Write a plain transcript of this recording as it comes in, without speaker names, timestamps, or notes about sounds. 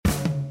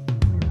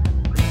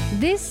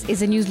This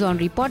is a News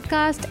Laundry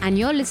podcast, and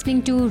you're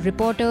listening to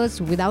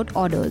Reporters Without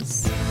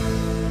Orders.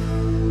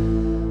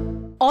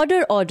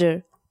 Order,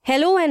 order.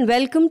 Hello and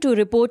welcome to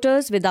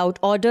Reporters Without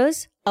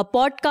Orders, a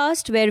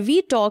podcast where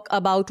we talk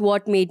about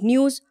what made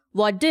news,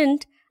 what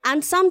didn't,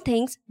 and some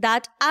things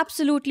that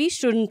absolutely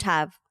shouldn't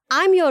have.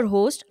 I'm your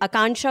host,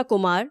 Akansha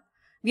Kumar.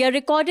 We are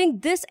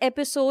recording this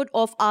episode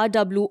of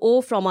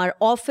RWO from our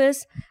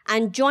office,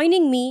 and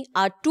joining me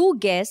are two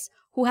guests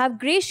who have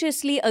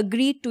graciously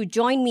agreed to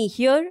join me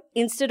here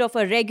instead of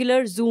a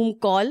regular Zoom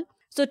call.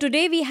 So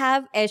today we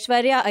have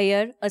Aishwarya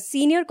Iyer, a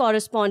senior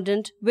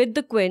correspondent with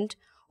The Quint,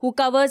 who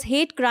covers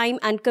hate crime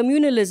and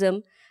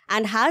communalism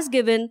and has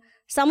given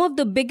some of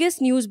the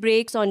biggest news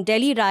breaks on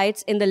Delhi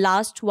riots in the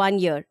last 1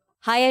 year.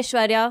 Hi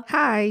Aishwarya.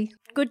 Hi.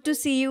 Good to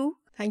see you.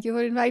 Thank you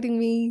for inviting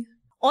me.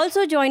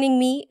 Also joining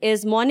me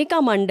is Monica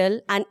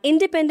Mandal, an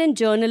independent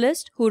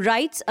journalist who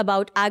writes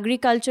about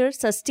agriculture,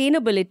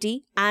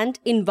 sustainability and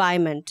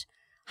environment.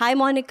 Hi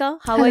Monica,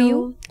 how are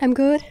you? I'm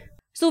good.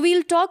 So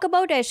we'll talk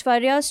about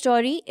Aishwarya's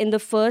story in the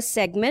first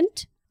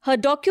segment. Her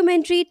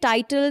documentary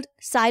titled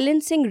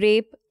Silencing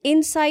Rape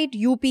Inside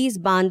UP's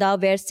Banda,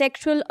 where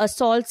sexual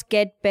assaults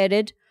get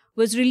buried,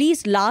 was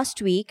released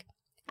last week,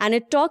 and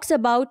it talks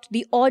about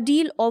the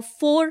ordeal of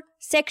 4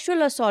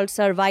 sexual assault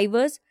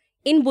survivors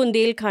in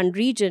Bundelkhand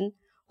region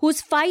whose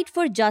fight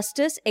for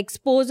justice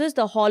exposes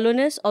the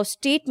hollowness of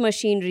state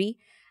machinery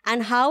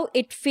and how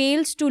it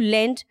fails to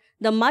lend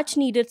the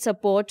much-needed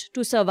support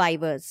to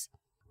survivors.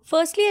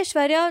 Firstly,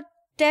 Aishwarya,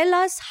 tell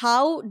us,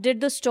 how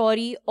did the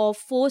story of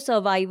 4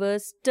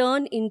 survivors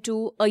turn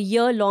into a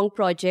year-long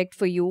project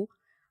for you?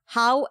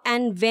 How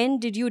and when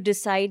did you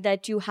decide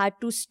that you had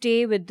to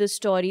stay with this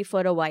story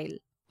for a while?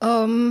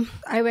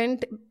 I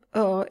went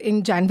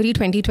in January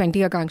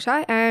 2020,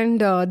 Akanksha,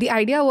 and the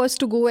idea was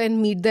to go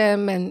and meet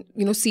them and,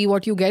 see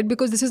what you get,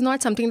 because this is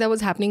not something that was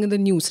happening in the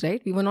news,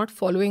 right? We were not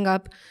following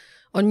up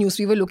on news.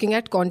 We were looking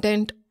at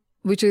content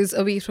which is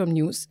away from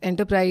news,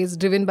 enterprise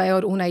driven by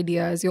your own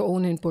ideas, your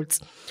own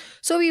inputs.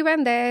 So we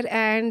went there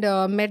and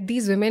met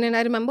these women, and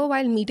I remember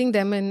while meeting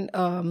them, and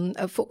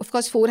of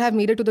course 4 have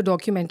made it to the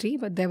documentary,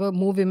 but there were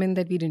more women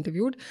that we'd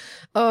interviewed.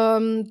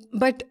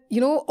 But,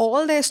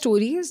 all their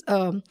stories,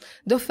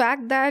 the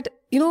fact that,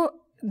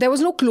 there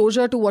was no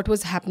closure to what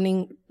was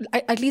happening.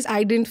 At least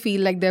I didn't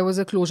feel like there was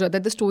a closure,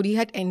 that the story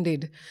had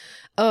ended.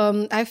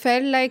 I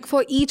felt like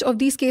for each of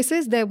these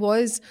cases, there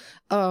was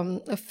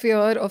a fear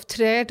of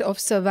threat, of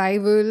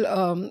survival,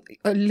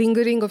 a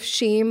lingering of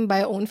shame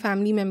by own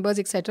family members,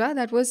 etc.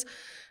 That was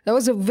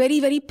a very,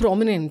 very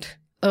prominent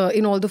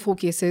in all the 4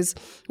 cases,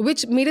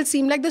 which made it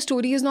seem like the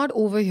story is not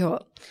over here.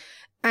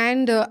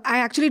 And I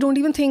actually don't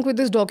even think with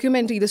this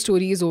documentary the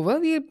story is over.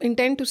 We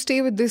intend to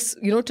stay with this,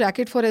 track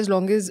it for as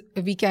long as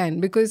we can,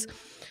 because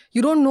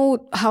you don't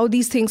know how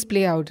these things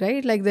play out,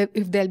 right? Like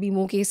if there'll be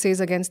more cases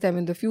against them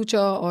in the future,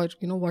 or,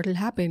 what will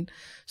happen.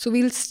 So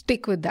we'll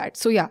stick with that.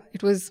 So yeah,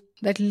 it was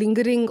that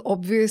lingering,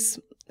 obvious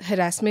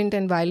harassment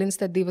and violence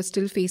that they were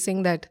still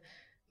facing that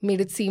made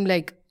it seem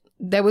like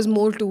there was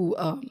more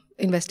to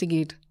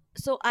investigate.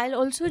 So I'll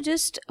also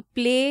just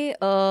play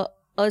a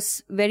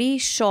very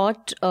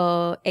short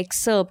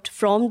excerpt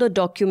from the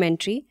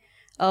documentary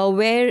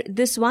where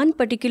this one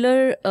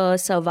particular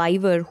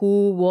survivor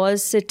who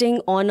was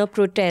sitting on a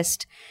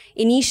protest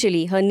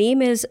initially, her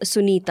name is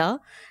Sunita,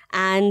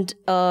 and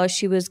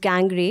she was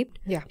gang raped.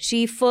 Yeah.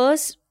 She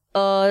first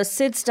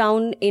sits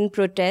down in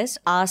protest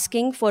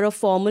asking for a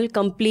formal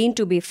complaint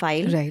to be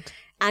filed. Right.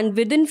 And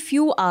within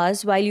few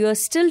hours, while you are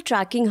still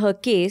tracking her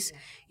case,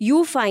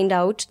 you find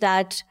out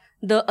that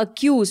the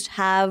accused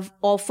have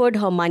offered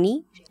her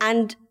money.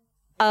 And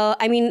through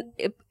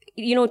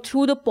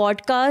the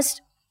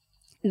podcast,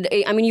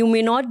 you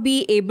may not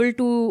be able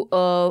to,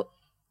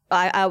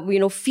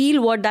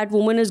 feel what that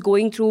woman is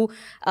going through.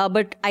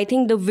 But I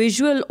think the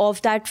visual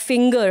of that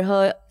finger,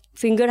 her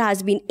finger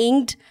has been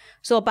inked.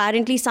 So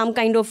apparently some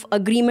kind of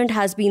agreement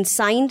has been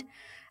signed.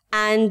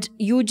 And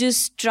you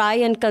just try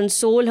and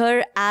console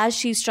her as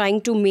she's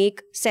trying to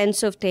make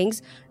sense of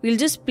things. We'll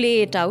just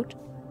play it out.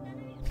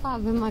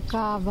 अब मैं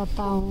क्या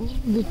बताऊं,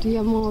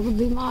 बिटिया मोर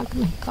दिमाग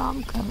नहीं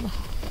काम कर रहा,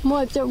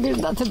 मैं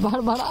चौगिरदा से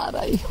भड़बड़ा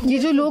रही। ये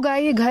जो लोग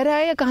आए, ये घर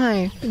आए या कहाँ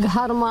है?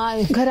 घर में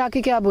आए। घर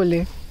आके क्या बोले?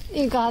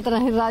 ये कहते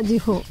रहे राजी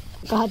हो,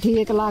 कहा थी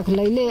 1 लाख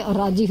ले ले और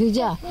राजी हो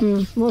जा।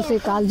 मुझसे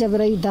काल जब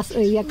रही 10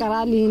 या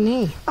करा ली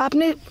नहीं।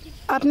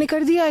 आपने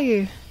कर दिया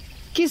ये?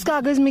 किस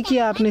कागज में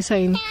किया आपने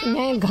साइन?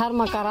 मैं घर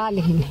में करा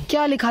ली नहीं।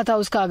 क्या लिखा था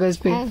उस कागज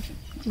पे?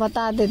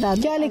 बता देता।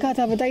 क्या लिखा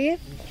था बताइए?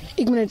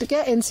 1 मिनट,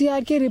 क्या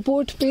एनसीआर के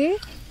रिपोर्ट पे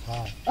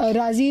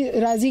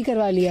राजी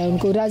करवा लिया,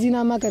 उनको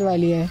राजीनामा करवा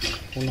लिया है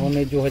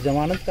उन्होंने, जो है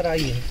जमानत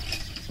कराई है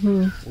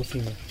उसी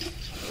में।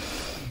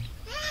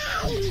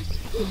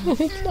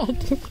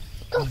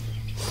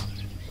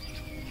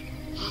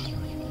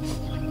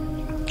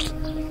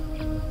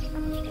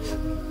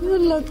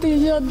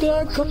 नतीजा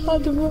देखा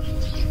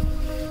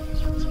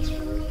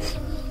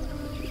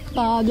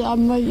आज अब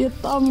मैं ये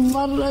तब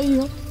मर रही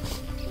हूँ,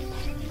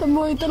 तो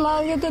मुझे तो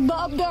लागे तो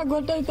दाब दे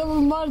घोटे तो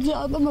मैं मर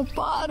जाओ, तो मैं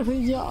पार हो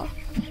जाओ।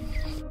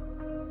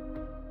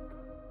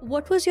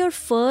 What was your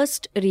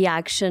first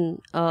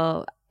reaction,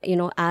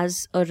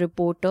 as a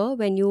reporter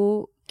when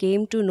you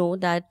came to know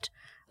that,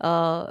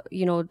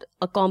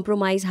 a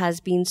compromise has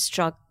been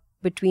struck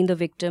between the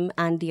victim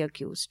and the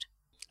accused?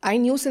 I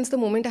knew since the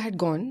moment I had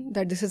gone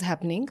that this is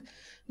happening.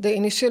 The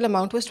initial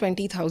amount was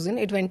 20,000.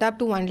 It went up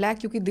to 1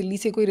 lakh because Delhi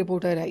se koi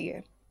reporter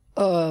aayi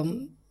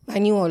hai. I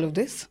knew all of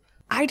this.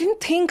 I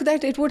didn't think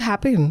that it would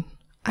happen.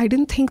 I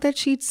didn't think that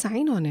she'd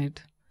sign on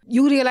it.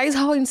 You realize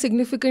how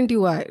insignificant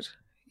you are,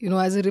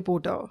 as a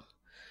reporter.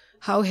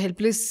 How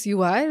helpless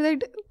you are.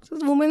 That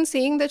this woman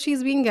saying that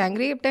she's being gang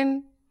raped,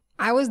 and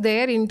I was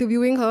there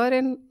interviewing her,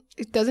 and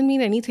it doesn't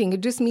mean anything.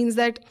 It just means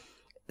that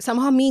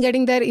somehow me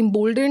getting there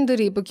emboldened the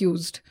rape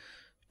accused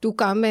to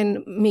come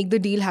and make the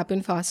deal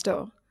happen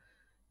faster.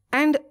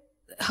 And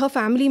her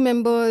family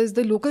members,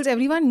 the locals,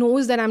 everyone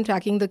knows that I'm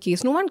tracking the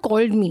case. No one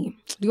called me.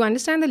 Do you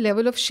understand the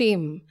level of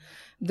shame?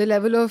 The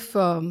level of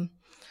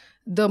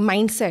the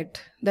mindset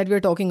that we're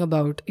talking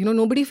about?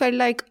 Nobody felt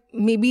like,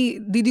 maybe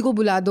Didi ko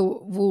bula do,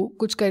 wo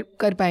kuch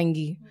kar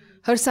payengi.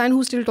 Her son,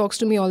 who still talks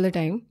to me all the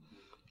time,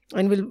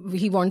 and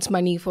he wants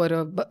money for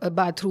a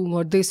bathroom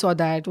or this or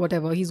that,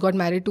 whatever. He's got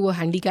married to a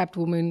handicapped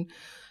woman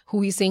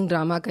who he's saying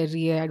drama kar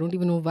rahi hai. I don't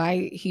even know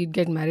why he'd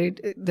get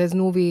married. There's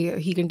no way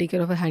he can take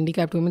care of a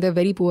handicapped woman. They're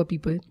very poor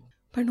people.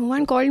 But no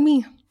one called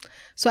me.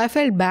 So I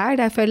felt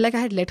bad. I felt like I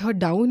had let her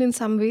down in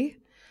some way.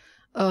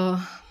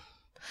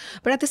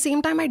 But at the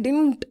same time, I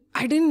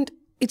didn't,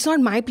 it's not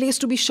my place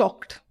to be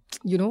shocked,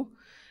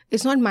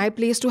 It's not my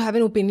place to have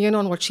an opinion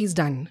on what she's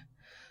done.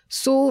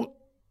 So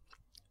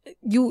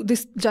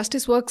this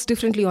justice works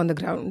differently on the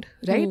ground,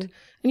 right?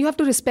 And you have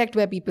to respect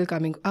where people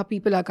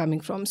are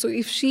coming from. So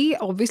if she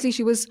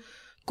was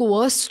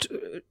coerced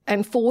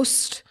and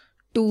forced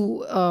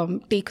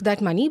to take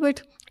that money,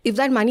 but if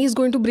that money is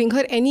going to bring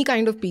her any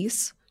kind of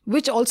peace,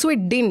 which also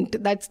it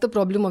didn't, that's the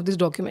problem of this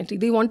documentary.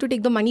 They want to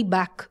take the money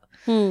back.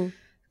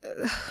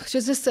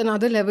 Just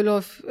another level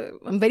of,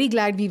 I'm very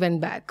glad we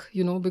went back,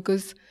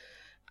 because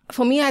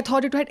for me, I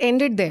thought it had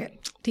ended there.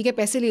 ठीक है,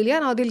 पैसे ले लिया,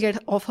 now they'll get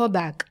off her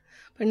back.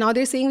 But now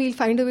they're saying we'll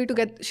find a way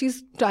to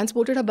she's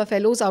transported her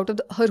buffaloes out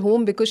of her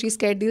home because she's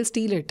scared they'll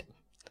steal it.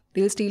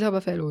 They'll steal her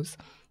buffaloes.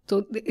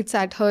 So it's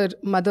at her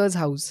mother's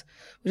house,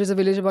 which is a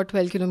village about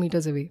 12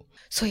 kilometers away.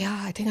 So yeah,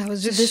 I think I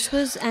was just... This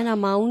was an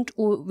amount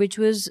which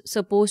was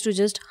supposed to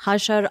just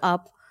hush her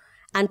up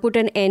and put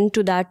an end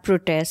to that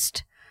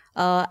protest.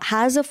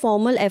 Has a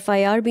formal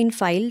FIR been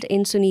filed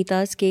in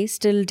Sunita's case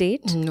till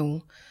date?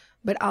 No.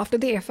 But after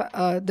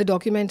the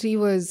documentary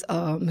was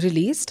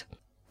released,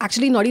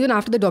 actually not even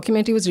after the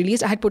documentary was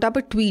released, I had put up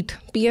a tweet.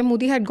 PM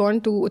Modi had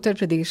gone to Uttar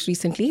Pradesh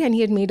recently, and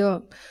he had made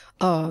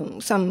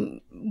some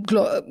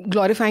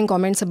glorifying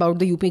comments about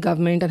the UP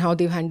government and how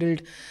they've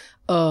handled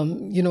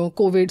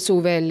COVID so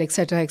well,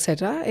 etc.,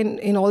 etc. And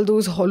in all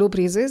those hollow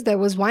praises, there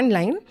was one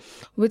line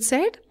which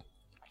said,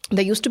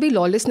 there used to be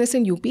lawlessness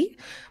in UP,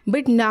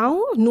 but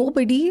now no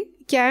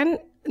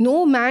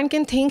man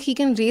can think he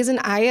can raise an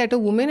eye at a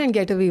woman and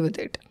get away with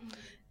it.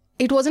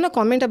 It wasn't a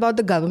comment about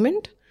the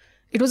government.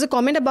 It was a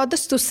comment about the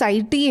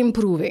society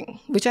improving,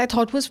 which I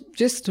thought was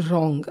just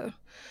wrong.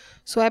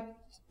 So I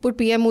put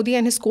PM Modi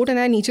and his quote, and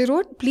I niche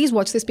wrote, please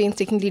watch this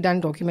painstakingly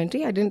done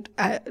documentary. I didn't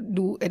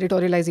do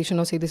editorialization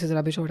or say this is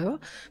rubbish or whatever.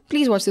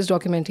 Please watch this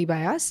documentary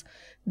by us.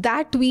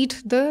 That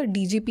tweet the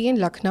DGP in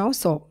Lucknow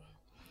saw.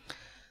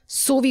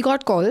 So we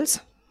got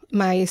calls.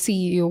 My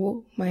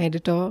CEO, my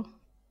editor,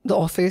 the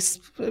office,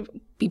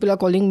 people are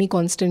calling me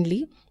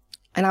constantly.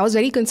 And I was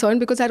very concerned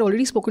because I'd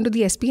already spoken to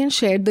the SP and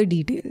shared the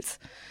details.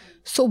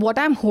 So what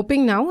I'm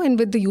hoping now, and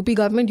with the UP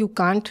government, you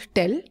can't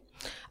tell.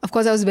 Of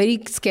course, I was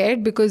very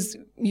scared because,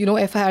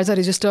 FIRs are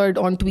registered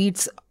on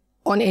tweets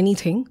on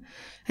anything.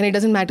 And it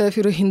doesn't matter if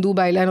you're a Hindu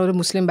byline or a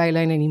Muslim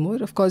byline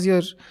anymore. Of course,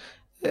 you're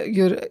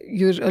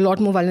a lot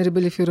more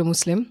vulnerable if you're a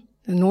Muslim.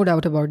 No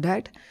doubt about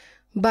that.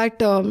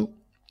 But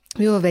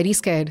we were very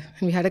scared.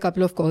 And we had a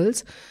couple of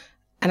calls.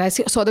 And I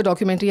saw the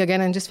documentary again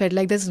and just felt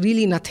like there's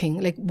really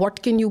nothing. Like,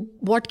 what can you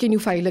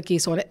file a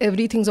case on?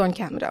 Everything's on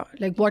camera.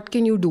 Like, what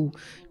can you do?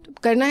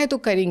 Karna hai to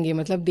karenge,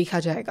 matlab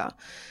dekha jayega.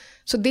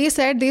 So they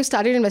said they've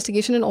started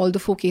investigation in all the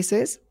 4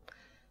 cases.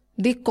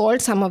 They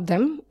called some of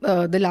them.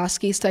 The last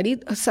case study,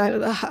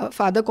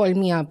 father called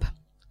me up,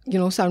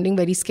 sounding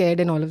very scared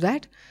and all of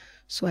that.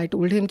 So I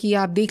told him ki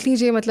aap dekh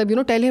lijiye,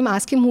 matlab, tell him,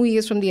 ask him who he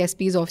is from the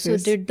SP's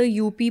office. So did the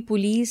UP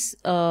police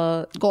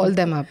call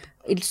them up?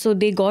 So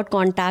they got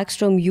contacts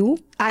from you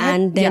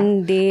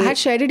they I had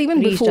shared it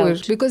even before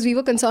because we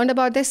were concerned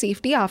about their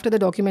safety after the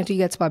documentary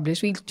gets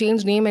published. We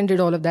changed name and did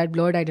all of that,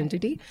 blurred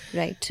identity.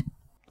 Right.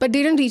 But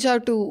they didn't reach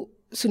out to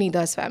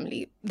Sunita's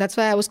family. That's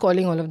why I was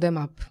calling all of them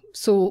up.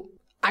 So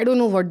I don't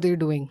know what they're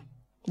doing.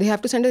 They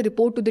have to send a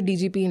report to the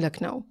DGP in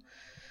Lucknow.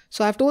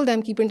 So I've told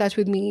them, keep in touch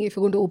with me. If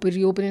you're going to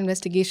reopen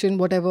investigation,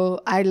 whatever,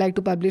 I'd like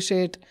to publish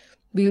it.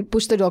 We'll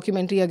push the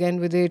documentary again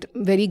with it.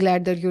 Very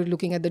glad that you're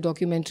looking at the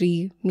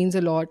documentary. Means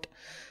a lot.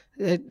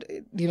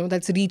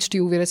 That's reached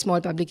you. We're a small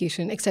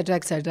publication, etc.,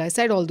 etc. I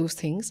said all those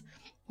things.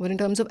 But in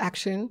terms of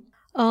action...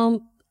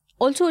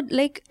 also,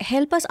 like,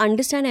 help us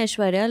understand,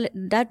 Aishwarya,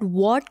 that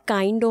what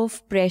kind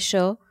of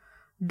pressure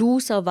do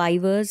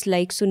survivors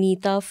like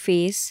Sunita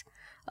face,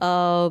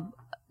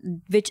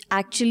 which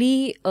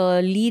actually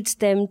leads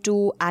them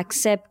to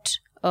accept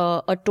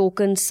a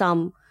token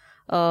sum,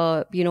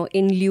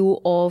 in lieu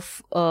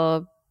of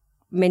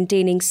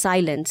maintaining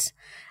silence.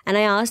 And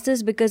I ask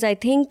this because I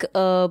think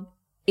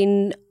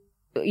in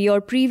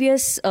your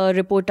previous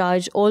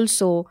reportage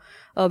also,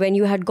 when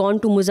you had gone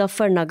to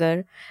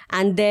Muzaffarnagar,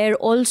 and there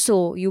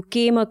also you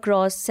came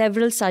across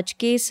several such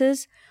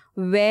cases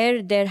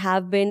where there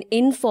have been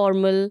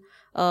informal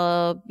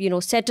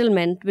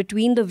settlement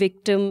between the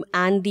victim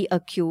and the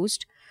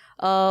accused.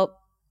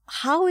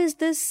 How is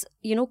this,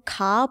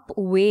 KHAP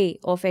way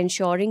of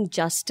ensuring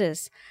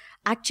justice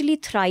actually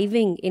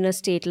thriving in a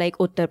state like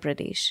Uttar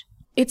Pradesh?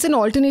 It's an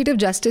alternative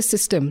justice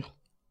system.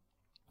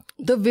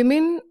 The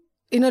women,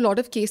 in a lot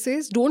of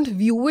cases, don't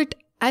view it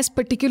as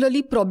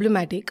particularly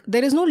problematic.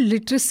 There is no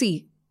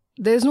literacy.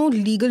 There is no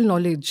legal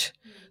knowledge.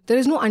 There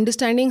is no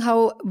understanding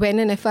how, when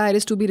an FIR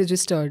is to be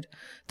registered.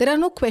 There are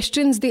no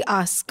questions they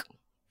ask.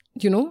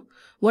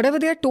 Whatever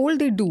they are told,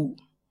 they do.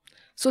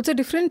 So it's a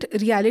different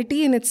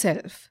reality in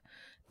itself.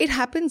 It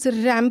happens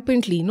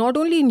rampantly, not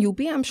only in UP,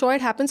 I'm sure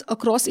it happens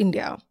across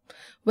India,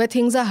 where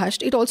things are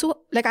hushed. It also,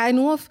 like, I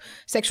know of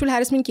sexual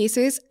harassment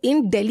cases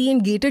in Delhi in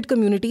gated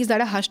communities that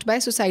are hushed by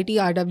society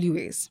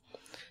RWAs.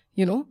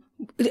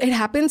 It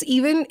happens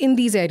even in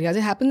these areas.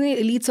 It happens in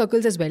elite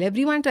circles as well.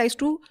 Everyone tries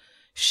to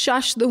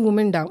shush the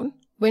woman down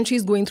when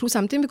she's going through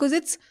something because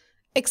it's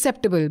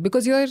acceptable,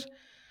 because there's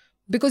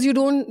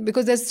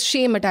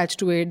shame attached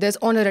to it, there's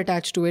honor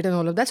attached to it and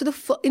all of that. So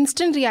the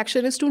instant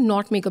reaction is to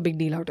not make a big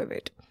deal out of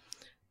it.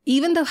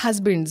 Even the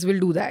husbands will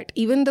do that.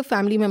 Even the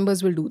family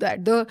members will do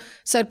that. The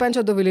sarpanch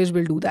of the village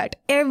will do that.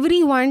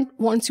 Everyone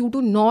wants you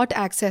to not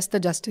access the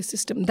justice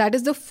system. That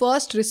is the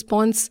first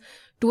response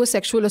to a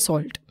sexual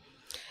assault.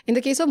 In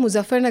the case of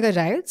Muzaffarnagar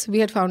riots, we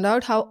had found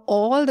out how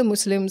all the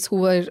Muslims who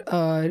were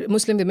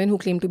Muslim women who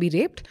claimed to be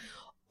raped,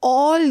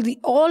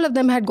 all of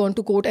them had gone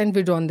to court and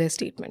withdrawn their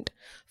statement.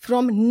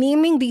 From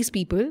naming these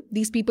people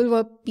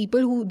were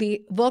people who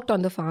they worked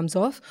on the farms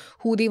of,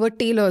 who they were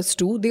tailors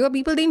to. They were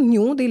people they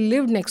knew, they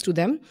lived next to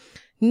them.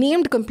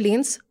 Named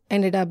complaints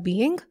ended up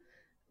being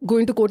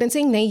going to court and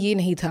saying, nahi, ye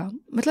nahi tha.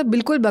 Matlab,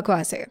 bilkul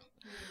bakwas hai.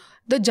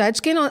 The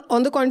judge can,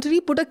 on the contrary,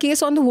 put a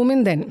case on the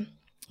woman then.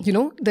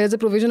 There's a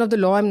provision of the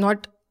law, I'm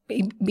not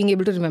being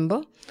able to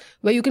remember,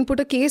 where you can put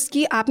a case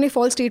ki aapne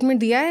false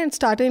statement diya hai and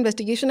start an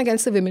investigation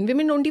against the women.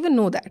 Women don't even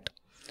know that.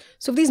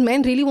 So if these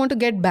men really want to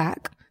get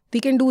back, they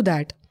can do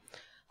that.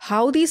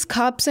 How these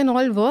KHAPs and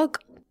all work,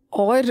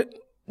 or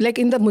like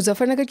in the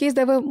Muzaffarnagar case,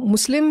 there were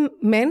Muslim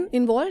men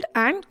involved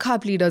and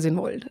KHAP leaders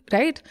involved,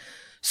 right?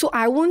 So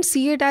I won't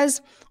see it as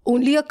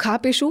only a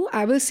KHAP issue.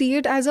 I will see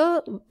it as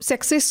a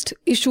sexist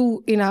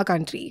issue in our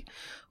country,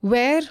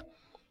 where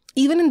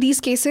even in these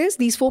cases,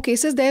 these 4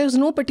 cases, there is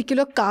no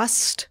particular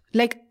caste.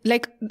 Like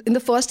in the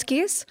first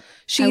case,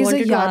 she is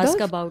a Yadav. I wanted to ask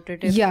about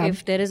it,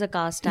 if there is a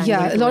caste angle.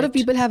 Yeah, a lot of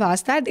people have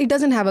asked that. It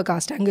doesn't have a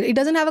caste angle. It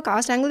doesn't have a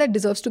caste angle that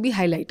deserves to be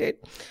highlighted.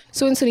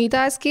 So in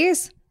Sunita's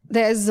case,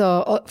 there's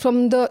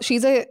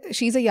she's a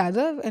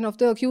Yadav, and of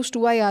the accused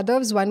 2 are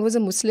Yadavs. One was a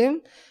Muslim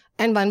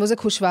and one was a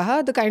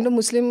Khushwaha. The kind of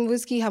Muslim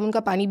was ki hum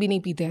unka pani bhi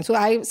nahi peete hain. So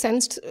I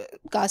sensed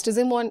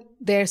casteism on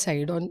their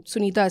side, on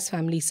Sunita's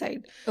family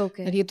side.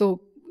 Okay. And ye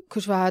to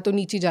Khushwaha to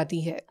nichi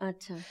jati hai.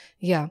 Achha.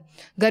 Yeah.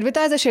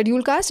 Garvita is a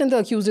scheduled caste and the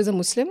accused is a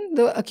Muslim.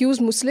 The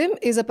accused Muslim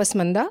is a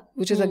Pasmanda,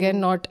 which is again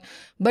not...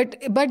 But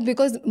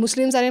because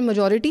Muslims are in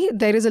majority,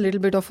 there is a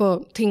little bit of a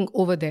thing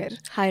over there.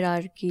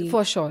 Hierarchy.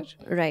 For sure.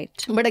 Right.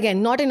 But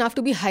again, not enough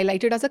to be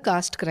highlighted as a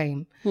caste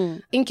crime.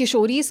 In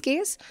Kishori's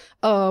case,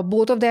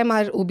 both of them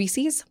are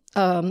OBCs,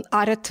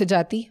 Arath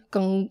Jati,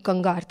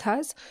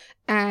 Kangarthas.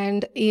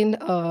 And in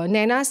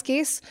Naina's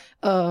case,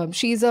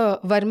 she's a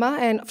Varma,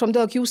 and from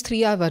the accused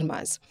 3 are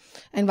Varmas,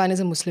 and one is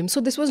a Muslim. So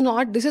this is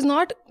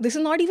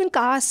not even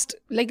caste.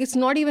 Like, it's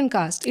not even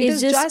caste. It's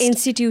just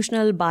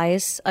institutional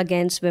bias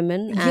against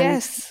women.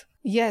 And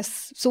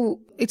Yes. So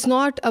it's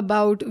not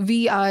about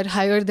we are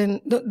higher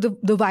than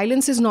the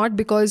violence is not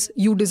because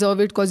you deserve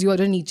it because you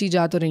are a Nichi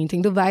Jat or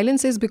anything. The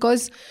violence is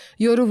because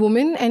you're a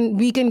woman and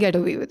we can get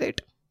away with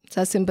it. It's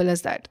as simple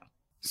as that.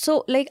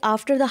 So, like,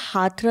 after the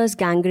Hathras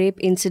gang rape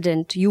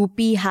incident, UP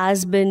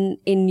has been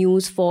in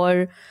news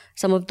for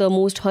some of the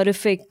most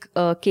horrific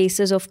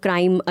cases of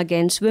crime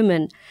against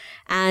women.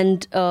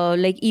 And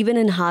even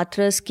in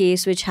Hathras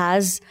case, which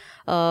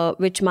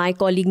my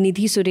colleague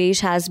Nidhi Suresh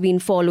has been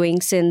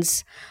following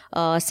since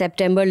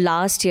September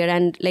last year.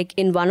 And like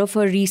in one of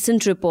her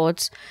recent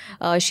reports,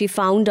 she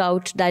found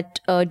out that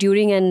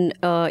during an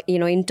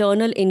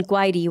internal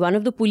inquiry, one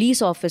of the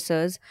police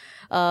officers,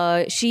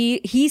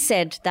 he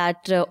said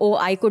that,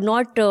 I could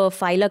not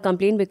file a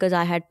complaint because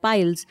I had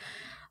piles.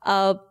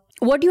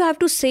 What do you have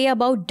to say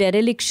about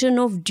dereliction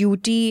of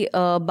duty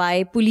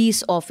by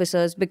police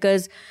officers?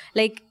 Because,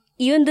 like,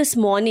 even this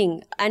morning,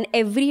 and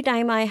every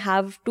time I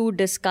have to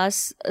discuss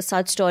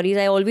such stories,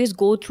 I always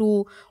go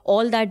through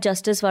all that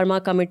Justice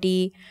Verma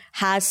committee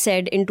has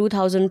said in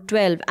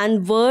 2012.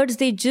 And words,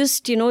 they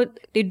just,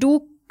 they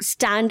do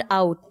stand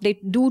out. They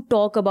do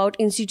talk about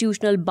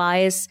institutional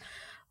bias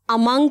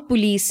among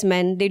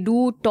policemen. They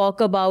do talk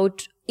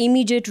about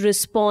immediate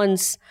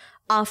response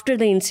after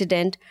the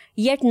incident,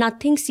 yet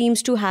nothing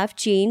seems to have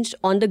changed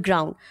on the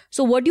ground.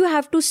 So what do you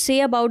have to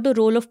say about the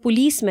role of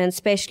policemen,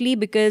 especially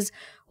because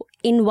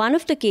in one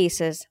of the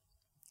cases,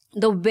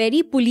 the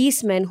very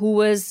policeman who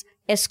was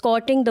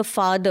escorting the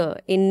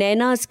father in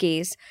Naina's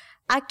case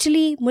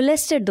actually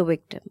molested the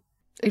victim?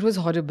 It was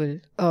horrible.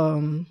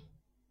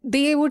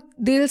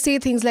 They'll say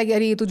things like,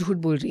 "Yari, ye to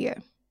jhoot bol rahi hai.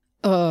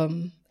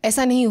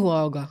 Aisa nahi hua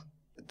hoga."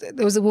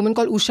 There was a woman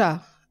called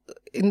Usha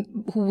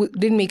who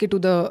didn't make it to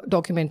the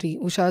documentary.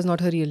 Usha is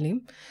not her real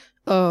name.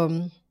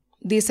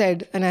 They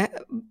said, and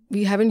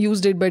we haven't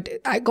used it, but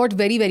I got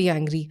very, very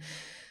angry.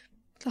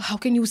 How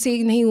can you say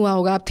नहीं हुआ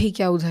होगा, आप थे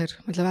क्या उधर,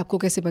 मतलब आपको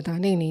कैसे पता?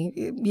 नहीं,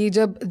 ये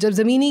जब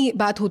ज़मीनी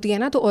बात होती है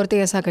ना, तो औरतें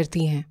ऐसा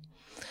करती हैं.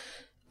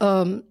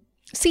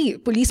 See,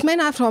 policemen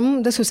are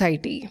from the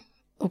society.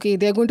 Okay,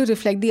 they are going to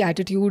reflect the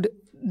attitude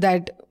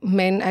that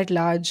men at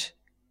large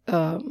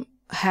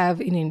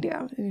have in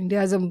India.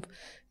 India is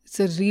it's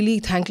a really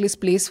thankless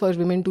place for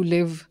women to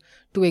live,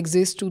 to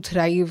exist, to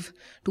thrive,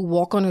 to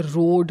walk on a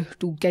road,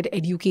 to get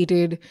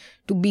educated,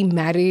 to be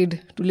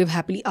married, to live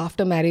happily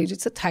after marriage.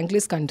 It's a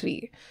thankless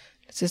country.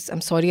 It's just,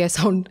 I'm sorry I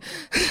sound...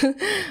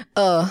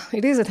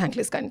 it is a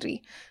thankless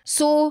country.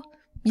 So,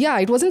 yeah,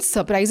 it wasn't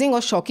surprising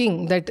or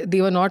shocking that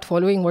they were not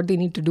following what they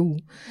need to do.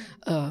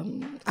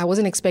 I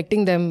wasn't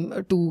expecting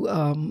them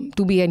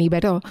to be any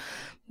better.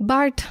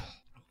 But...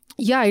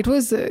 yeah, it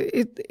was.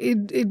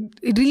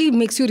 It really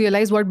makes you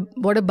realize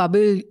what a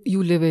bubble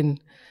you live in,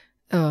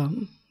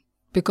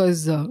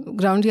 because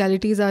ground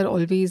realities are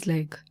always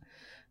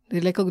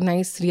they're like a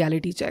nice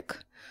reality check.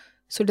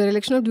 So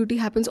dereliction of duty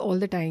happens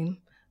all the time.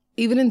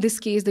 Even in this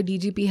case, the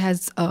DGP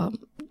has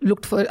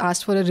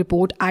asked for a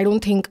report. I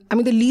don't think. I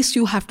mean, the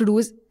least you have to do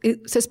is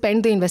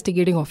suspend the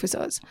investigating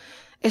officers,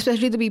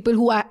 especially the people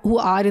who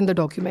are in the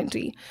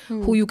documentary,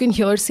 who you can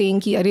hear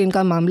saying कि अरे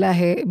इनका मामला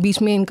है.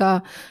 बीच में इनका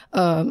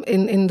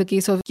in the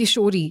case of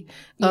Kishori,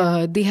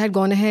 they had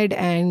gone ahead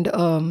and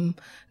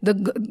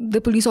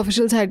the police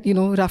officials had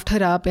roughed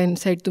her up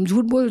and said तुम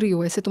झूठ बोल रही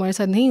हो, ऐसे तुम्हारे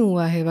साथ नहीं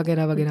हुआ है,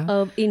 वगैरह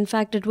वगैरह. In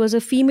fact, it was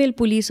a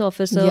female police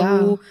officer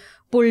who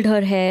pulled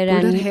her hair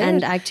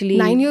and actually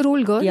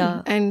 9-year-old girl,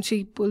 and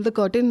she pulled the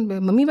curtain.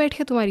 Mummy बैठ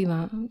के तुम्हारी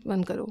वहाँ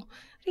बंद करो.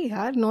 अरे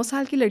यार 9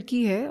 साल की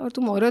लड़की है और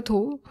तुम औरत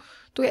हो,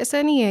 तो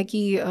ऐसा नहीं है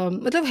कि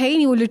मतलब है ही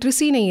नहीं, वो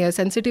लिटरेसी नहीं है,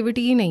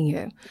 सेंसिटिविटी ही नहीं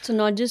है. So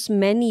not just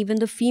men, even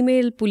the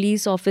female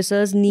police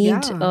officers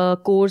need a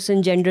course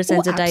in gender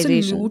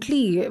sensitization.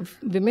 Absolutely.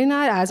 Women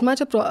are as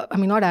much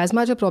not as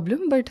much a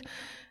problem, but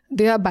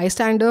they are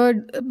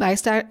bystander.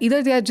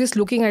 Either they are just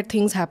looking at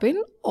things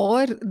happen,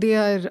 or they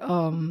are...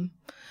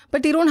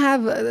 but they don't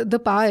have the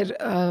power,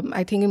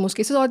 I think, in most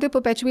cases, or they're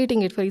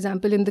perpetuating it. For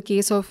example, in the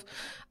case of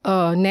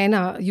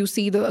Naina, you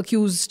see the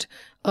accused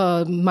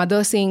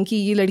mother saying कि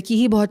ये लड़की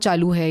ही बहुत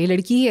चालू है, ये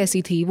लड़की ही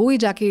ऐसी थी, वो ही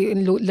जाके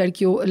इन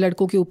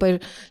लड़कों के ऊपर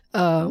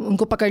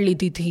उनको पकड़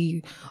लेती थी,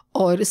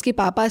 और इसके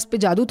पापा इस पे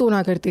जादू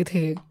टोना करते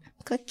थे.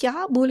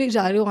 क्या बोले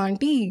जा रहे हो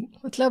आंटी?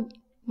 मतलब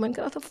मन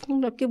कर रहा था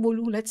फोन रख के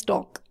बोलूँ, let's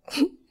talk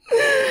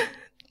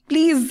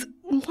please,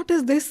 what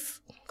is this?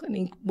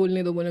 नहीं,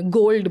 बोलने दो, बोलना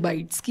gold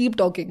bytes, keep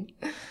talking.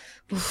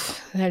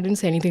 I didn't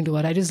say anything to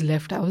her. I just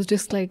left. I was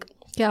just like,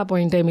 क्या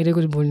point है मेरे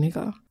कुछ बोलने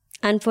का?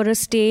 And for a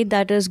state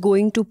that is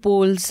going to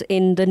polls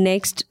in the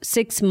next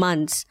 6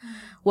 months,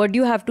 what do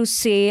you have to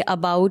say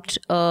about,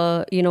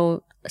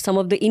 some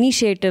of the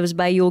initiatives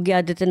by Yogi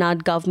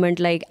Adityanath government,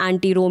 like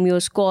anti-Romeo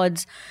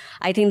squads?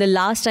 I think the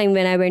last time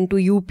when I went to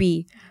UP,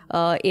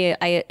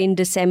 in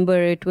December,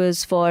 it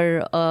was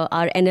for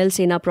our NL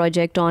Sena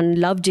project on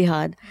love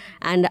jihad.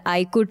 And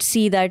I could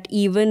see that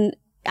even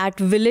at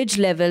village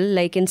level,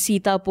 like in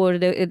Sitapur,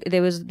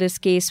 there was this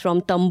case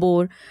from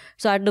Tambor.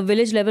 So at the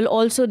village level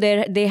also,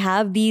 they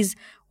have these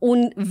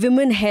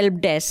women help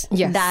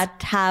desks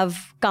that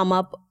have come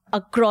up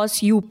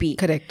across UP.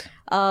 Correct.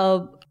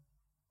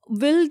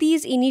 Will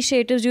these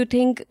initiatives, you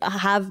think,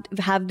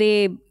 have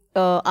they...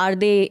 are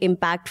they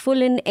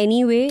impactful in any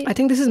way? I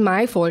think this is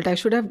my fault. I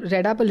should have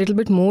read up a little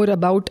bit more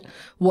about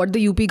what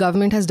the UP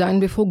government has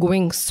done before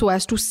going, so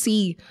as to see,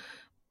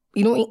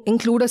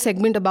 include a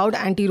segment about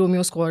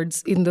anti-Romeo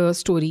squads in the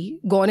story.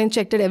 Gone and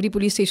checked at every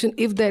police station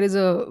if there is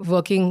a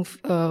working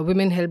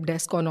women help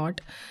desk or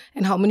not,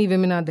 and how many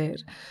women are there.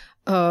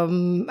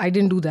 I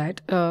didn't do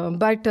that.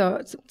 But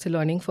it's a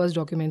learning first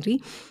documentary.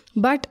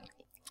 But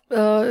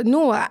no,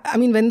 I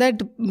mean, when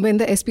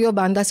the SP of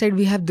Banda said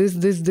we have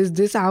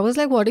this, I was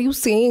like, what are you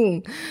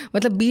saying?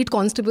 Matlab, beat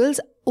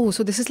constables, oh,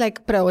 so this is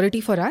like priority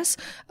for us,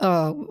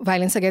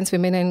 violence against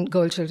women and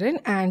girl children,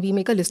 and we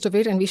make a list of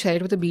it and we share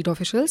it with the beat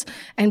officials,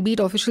 and beat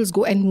officials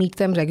go and meet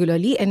them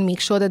regularly and make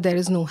sure that there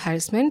is no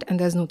harassment and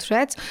there's no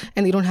threats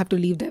and they don't have to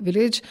leave their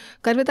village.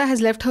 Karvita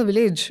has left her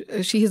village.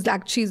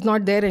 She's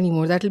not there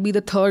anymore. That will be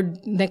the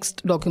third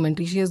next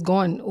documentary. She has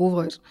gone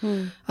over,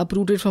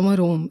 uprooted from her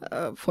home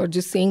for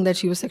just saying that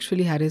she was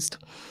sexually harassed.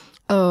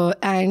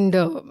 And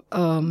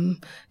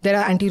there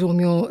are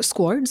anti-Romeo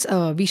squads.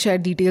 We share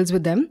details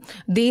with them.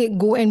 They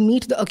go and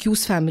meet the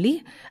accused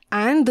family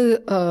and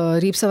the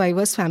rape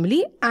survivor's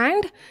family,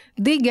 and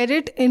they get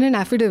it in an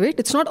affidavit.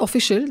 It's not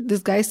official.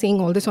 This guy is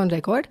saying all this on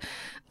record.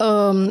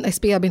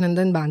 SP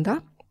Abhinandan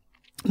Banda.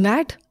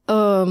 That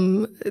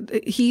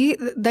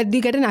they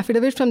get an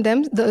affidavit from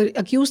them, the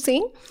accused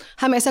saying,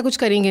 "हम ऐसा कुछ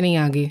करेंगे नहीं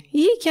आगे."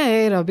 ये क्या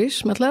है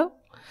rubbish? मतलब.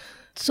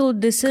 So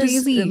this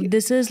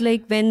is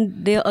like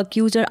when the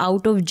accused are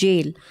out of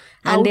jail,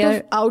 and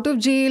out of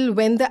jail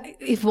when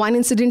if one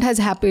incident has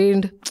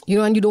happened,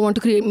 and you don't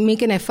want to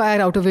make an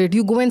FIR out of it,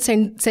 you go and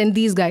send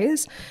these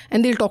guys,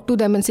 and they'll talk to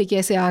them and say कि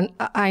ऐसे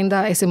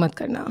आइंदा ऐसे मत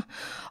करना.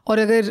 और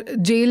अगर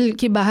jail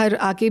के बाहर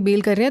आके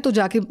bail कर रहे हैं तो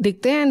जाके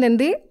देखते हैं, and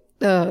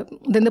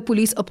then the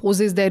police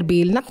opposes their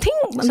bail. Nothing.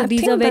 So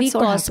these are very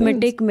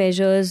cosmetic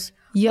measures.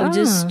 Yeah.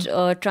 Just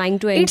trying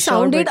to ensure. It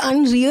sounded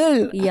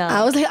unreal. Yeah.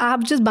 I was like,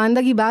 आप जिस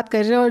बांदा की बात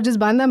कर रहे हो और जिस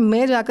बांदा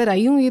मैं जाकर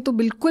आई हूँ, ये तो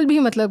बिल्कुल भी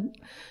मतलब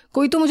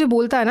कोई तो मुझे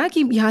बोलता है ना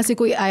कि यहाँ से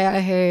कोई आया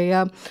है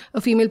या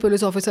a female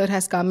police officer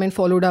has come and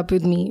followed up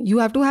with me. You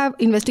have to have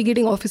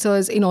investigating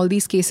officers in all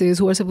these cases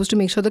who are supposed to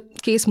make sure the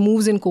case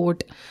moves in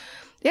court.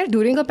 Yeah,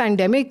 during a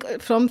pandemic,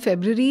 from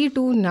February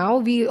to now,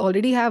 we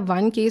already have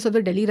one case of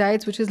the Delhi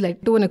riots which has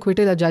led to an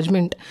acquittal, a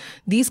judgment.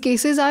 These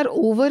cases are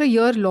over a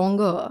year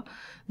longer.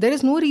 There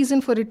is no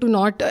reason for it to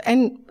not,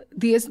 and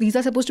these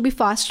are supposed to be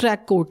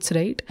fast-track courts,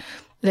 right?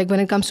 Like when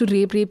it comes to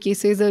rape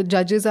cases, the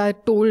judges are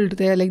told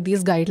there are like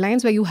these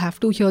guidelines where you have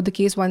to hear the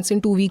case once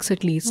in 2 weeks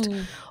at least.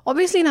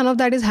 Obviously, none of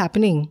that is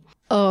happening.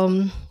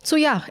 So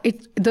yeah,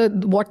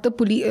 what the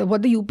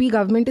UP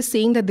government is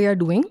saying that they are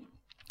doing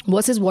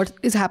versus what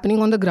is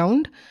happening on the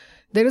ground,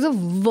 there is a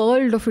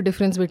world of a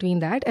difference between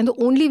that, and the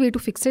only way to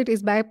fix it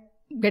is by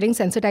getting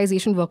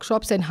sensitization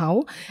workshops and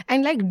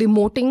like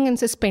demoting and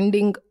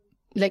suspending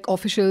like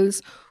officials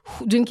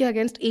जिनके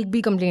against एक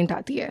भी complaint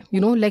आती है,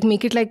 like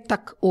make it like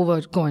tak over,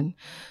 gone.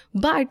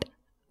 But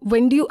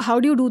how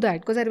do you do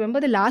that? Because I remember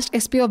the last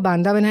SP of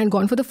Banda, when I had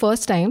gone for the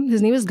first time,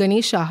 his name is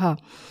Ganesh Shaha.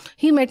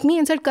 He met me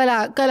and said, कल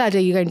आ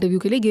जाइएगा interview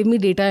के लिए, gave me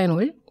data and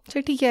all.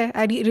 So ठीक है,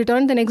 I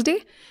returned the next day,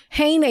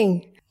 है ही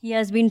नहीं. He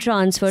has been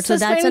transferred. So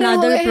that's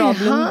another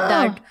problem,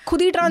 that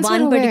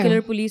one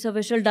particular police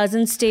official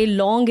doesn't stay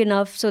long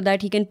enough so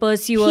that he can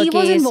pursue a case. He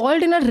was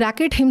involved in a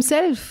racket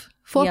himself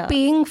for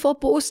paying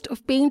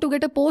to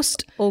get a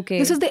post. Okay.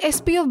 This is the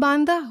SP of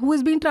Banda who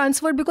has been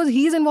transferred because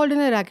he is involved in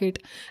a racket.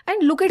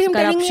 And look at him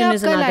telling me corruption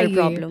is another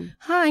problem.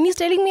 And he's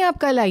telling me आप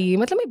कल आइए.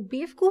 मतलब मैं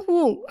बेवकूफ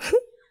हूँ.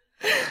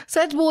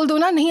 सच बोल दो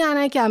ना, नहीं आना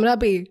है कैमरा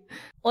पे.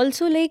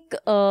 Also, like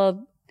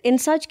in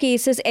such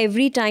cases,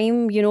 every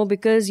time,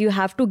 because you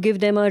have to give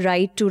them a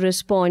right to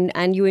respond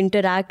and you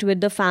interact with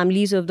the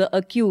families of the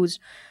accused,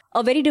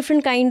 a very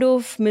different kind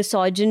of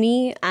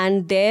misogyny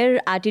and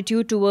their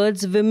attitude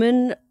towards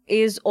women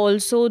is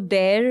also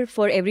there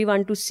for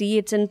everyone to see.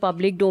 It's in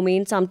public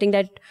domain, something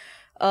that,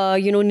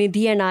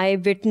 Nidhi and I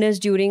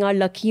witnessed during our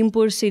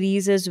Lakhimpur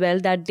series as well,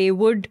 that they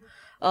would,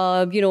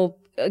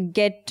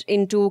 get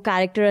into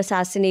character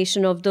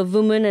assassination of the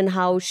woman and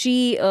how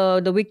she,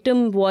 the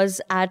victim,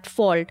 was at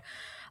fault.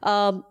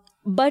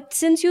 But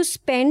since you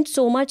spend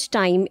so much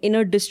time in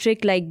a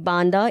district like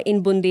Banda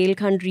in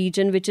Bundelkhand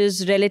region, which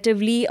is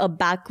relatively a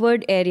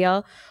backward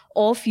area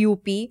of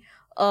UP,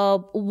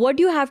 what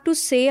do you have to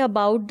say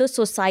about the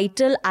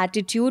societal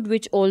attitude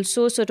which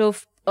also sort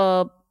of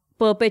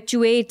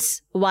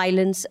perpetuates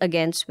violence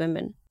against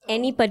women?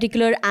 Any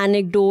particular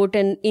anecdote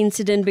and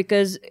incident?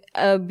 Because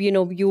as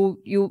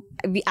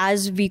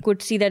we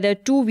could see that there are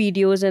 2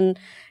 videos, and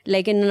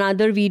like in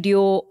another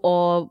video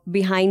or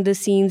behind the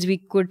scenes we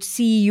could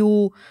see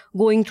you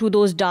going through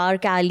those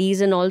dark alleys,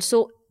 and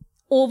also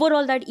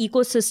overall that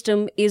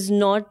ecosystem is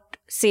not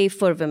safe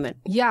for women.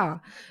 Yeah.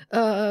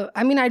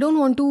 I don't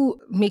want to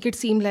make it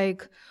seem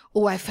like,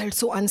 oh, I felt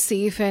so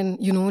unsafe and,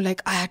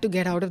 like I had to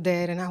get out of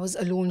there and I was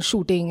alone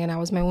shooting and I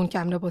was my own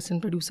camera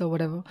person, producer,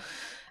 whatever.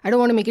 I don't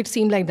want to make it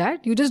seem like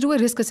that. You just do a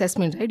risk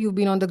assessment, right? You've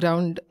been on the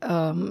ground.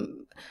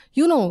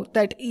 You know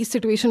that इस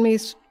situation में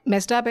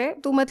messed up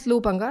है, तो मत लो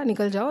पंगा,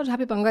 निकल जाओ, जहाँ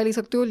पे पंगा ले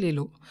सकते हो ले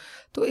लो.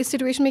 तो इस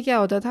situation में क्या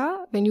होता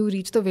था, when you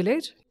reach the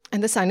village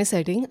and the sun is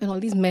setting and all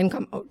these men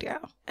come out,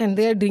 and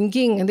they're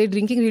drinking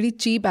really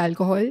cheap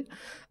alcohol.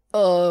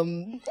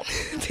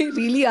 They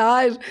really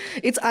are.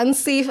 It's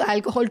unsafe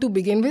alcohol to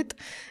begin with.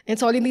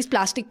 It's all in these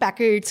plastic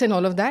packets and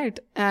all of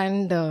that.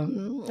 And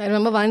I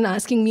remember one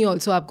asking me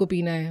also, aapko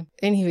peena hai?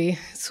 Anyway,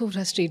 so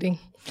frustrating.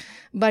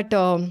 But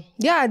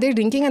they're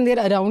drinking and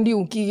they're around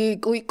you. Ki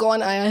koi kaun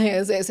aaya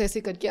hai?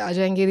 Aise karke aa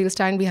jayenge. They'll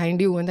stand behind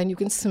you and then you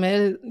can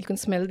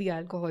smell the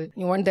alcohol.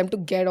 You want them to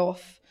get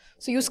off.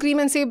 So you scream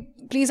and say,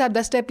 please, aap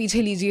 10 steps piche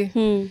lijiye.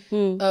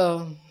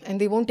 And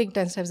they won't take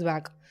 10 steps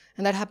back.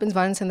 And that happens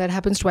once and that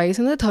happens twice.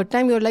 And the third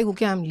time you're like,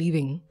 okay, I'm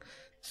leaving.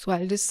 So I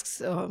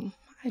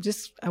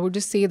would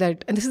just say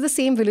that, and this is the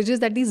same villages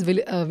that these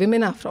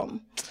women are from.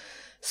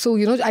 So,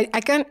 you know,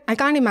 I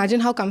can't imagine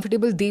how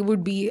comfortable they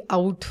would be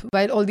out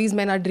while all these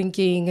men are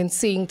drinking and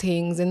saying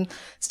things and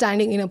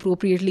standing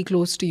inappropriately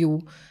close to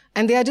you.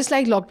 And they are just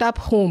like locked up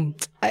home,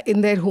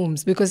 in their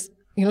homes because,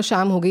 you know,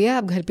 sham ho gayi hai,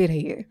 ab ghar pe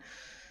rahiye.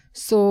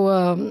 So,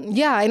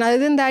 and other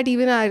than that,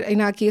 even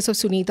in our case of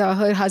Sunita,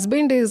 her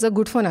husband is a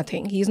good for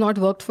nothing. He's not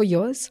worked for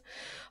years.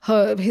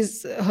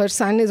 Her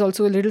son is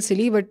also a little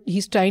silly, but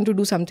he's trying to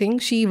do something.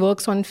 She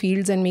works on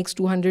fields and makes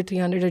 200,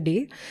 300 a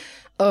day.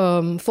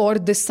 For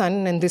this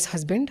son and this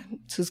husband.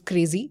 This is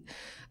crazy.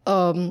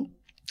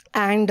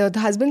 And the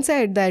husband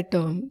said that,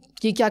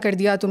 "Ki kya kar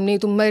diya tumne?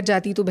 Tum mar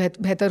jati to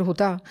behtar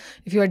hota.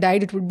 If you had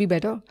died, it would be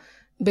better."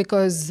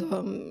 Because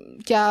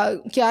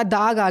kya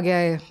daag aa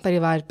gaya hai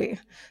parivar pe.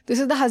 This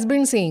is the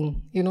husband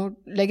saying, you know,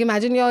 like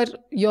imagine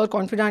your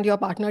confidant, your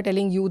partner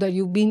telling you that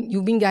you've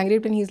been gang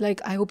raped, and he's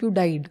like, "I hope you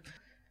died.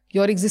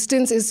 Your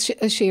existence is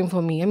a shame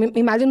for me." I mean,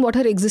 imagine what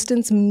her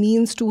existence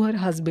means to her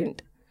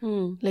husband.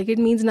 Like it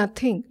means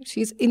nothing.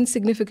 She's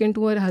insignificant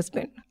to her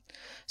husband.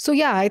 So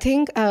yeah, I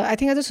think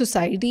as a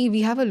society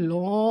we have a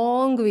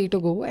long way to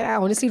go, and I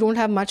honestly don't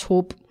have much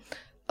hope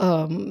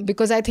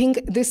because I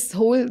think this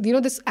whole, you know,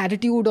 this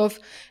attitude of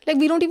like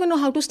we don't even know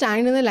how to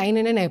stand in a line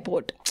in an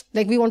airport.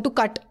 Like we want to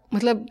cut.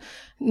 मतलब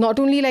not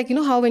only like, you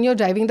know, how when you're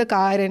driving the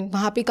car and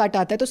वहाँ पे cut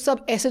आता है तो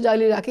सब ऐसे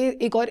जाले जाके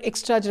एक और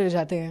extra चले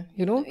जाते हैं.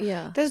 You know,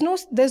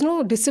 there's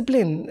no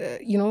discipline.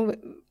 You know.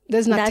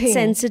 There's nothing. That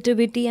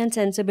sensitivity and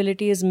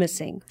sensibility is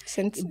missing.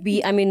 Be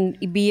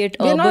it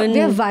urban,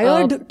 we are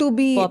wired to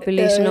be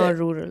population or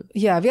rural.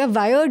 Yeah, we are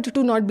wired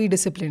to not be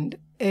disciplined.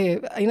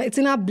 It's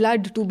in our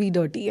blood to be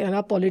dirty, in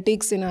our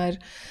politics, in our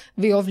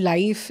way of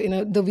life, in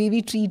the way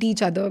we treat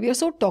each other. We are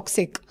so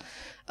toxic.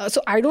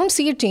 So I don't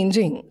see it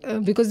changing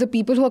because the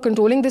people who are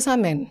controlling this are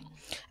men,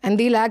 and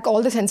they lack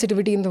all the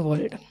sensitivity in the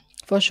world.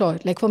 For sure.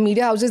 Like for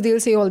media houses, they'll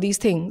say all these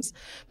things.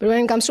 But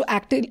when it comes to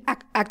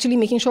actually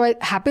making sure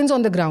it happens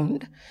on the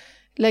ground,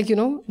 like, you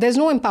know, there's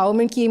no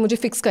empowerment ki mujhe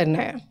fix karna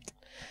hai.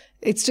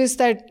 It's just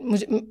that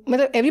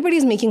everybody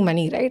is making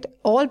money, right?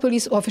 All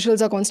police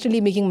officials are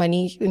constantly making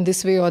money in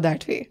this way or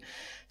that way.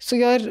 So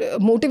your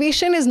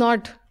motivation is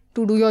not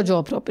to do your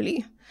job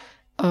properly.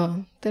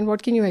 Then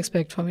what can you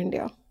expect from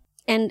India?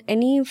 And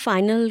any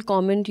final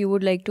comment you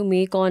would like to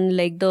make on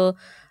like the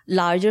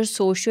larger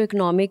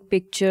socio-economic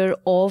picture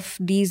of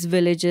these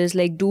villages?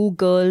 Like, do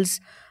girls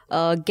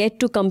get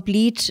to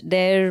complete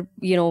their,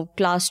 you know,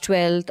 class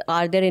 12th?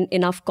 Are there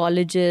enough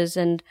colleges?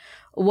 And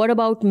what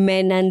about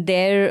men and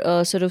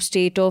their sort of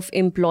state of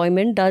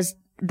employment?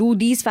 Do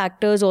these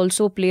factors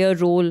also play a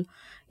role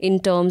in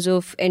terms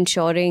of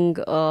ensuring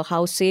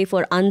how safe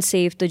or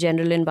unsafe the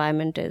general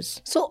environment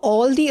is? So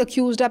all the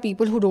accused are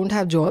people who don't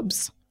have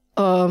jobs.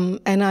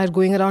 And are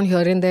going around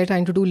here and there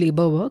trying to do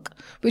labor work,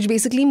 which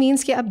basically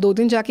means that ab 2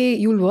 din jaake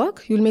you'll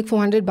work, you'll make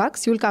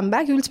 $400, you'll come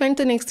back, you'll spend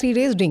the next 3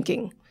 days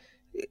drinking.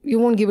 You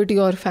won't give it to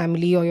your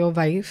family or your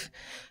wife.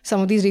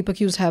 Some of these rape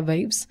accused have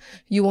wives.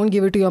 You won't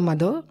give it to your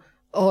mother,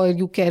 or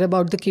you care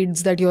about the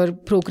kids that you're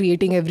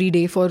procreating every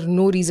day for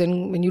no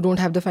reason when you don't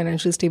have the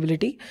financial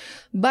stability.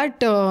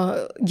 But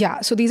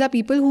so these are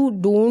people who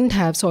don't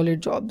have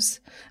solid jobs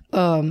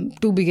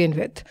to begin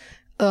with.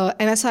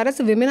 And as far as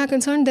the women are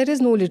concerned, there is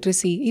no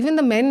literacy. Even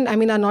the men, I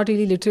mean, are not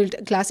really literate.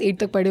 Class 8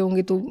 tak padhe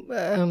honge to,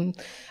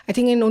 I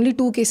think in only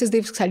 2 cases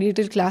they've studied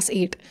till class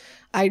 8.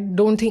 I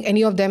don't think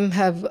any of them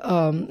have,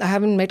 I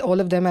haven't met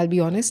all of them, I'll be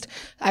honest.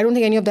 I don't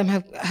think any of them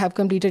have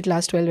completed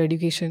class 12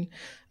 education.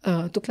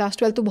 So class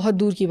 12 to bahut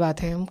dur ki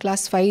baat hai.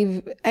 Class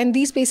 5, and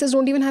these places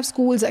don't even have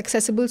schools,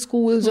 accessible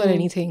schools or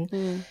anything.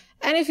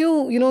 And if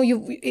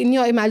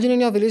imagine in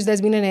your village,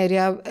 there's been an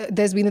area,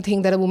 there's been a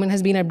thing that a woman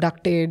has been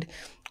abducted,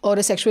 or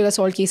a sexual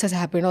assault case has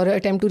happened, or an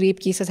attempt to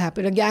rape case has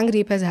happened, a gang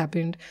rape has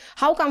happened.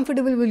 How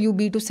comfortable will you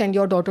be to send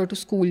your daughter to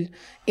school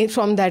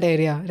from that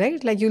area,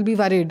 right? Like you'll be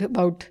worried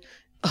about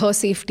her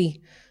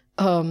safety.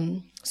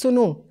 So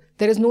no,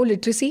 there is no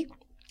literacy.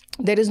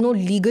 There is no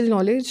legal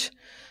knowledge.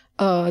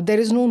 There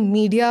is no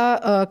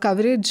media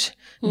coverage.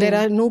 There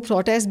are no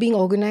protests being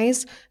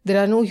organized.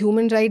 There are no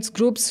human rights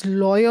groups,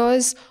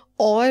 lawyers,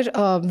 or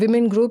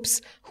women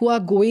groups who are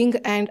going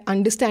and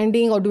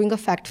understanding or doing a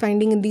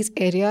fact-finding in these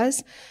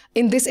areas,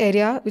 in this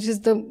area, which is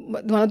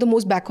one of the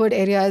most backward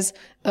areas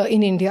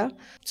in India.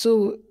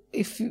 So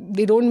if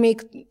they don't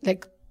make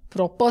like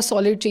proper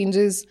solid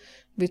changes,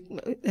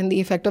 and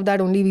the effect of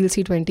that only we'll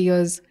see 20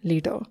 years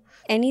later.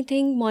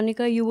 Anything,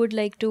 Monica, you would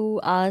like to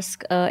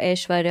ask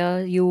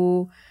Aishwarya?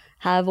 You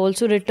have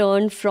also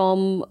returned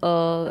from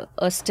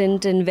a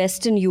stint in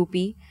Western UP.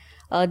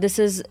 This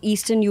is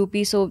Eastern UP.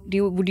 So do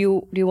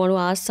you want to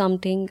ask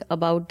something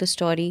about the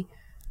story?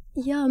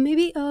 Yeah,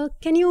 maybe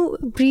can you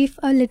brief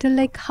a little,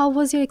 like how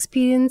was your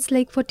experience,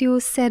 like what you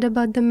said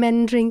about the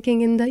men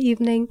drinking in the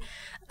evening?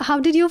 How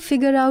did you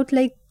figure out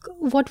like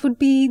what would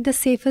be the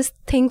safest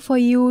thing for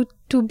you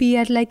to be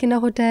at, like in a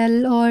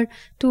hotel or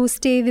to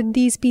stay with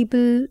these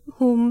people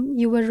whom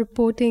you were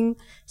reporting?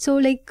 So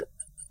like,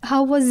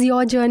 how was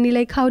your journey?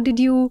 Like, how did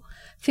you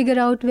figure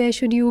out where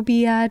should you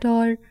be at?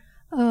 Or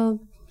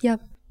yeah.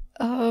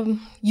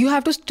 You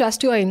have to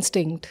trust your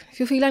instinct. If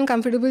you feel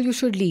uncomfortable, you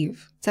should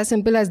leave. It's as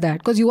simple as that.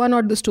 Because you are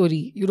not the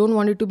story. You don't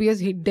want it to be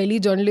a Delhi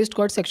journalist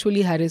got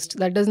sexually harassed.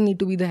 That doesn't need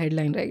to be the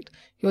headline, right?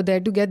 You're there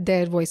to get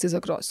their voices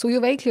across. So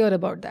you're very clear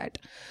about that.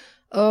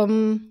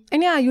 And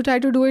yeah, you try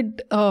to do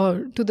it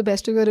to the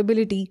best of your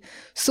ability.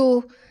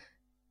 So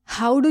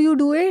how do you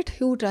do it?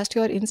 You trust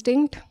your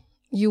instinct.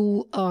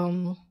 You,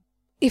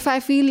 if I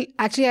feel,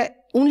 actually,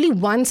 only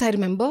once I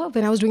remember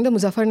when I was doing the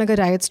Muzaffarnagar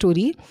riot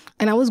story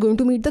and I was going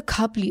to meet the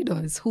KHAP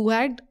leaders who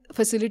had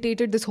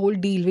facilitated this whole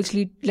deal which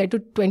led to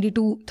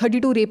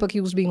 32 rape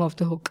accused being off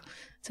the hook.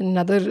 It's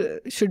another,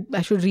 I should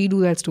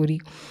redo that story.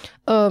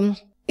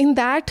 In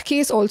that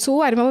case also,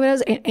 I remember when I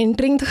was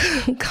entering the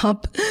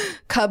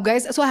KHAP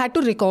guys, so I had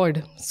to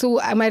record. So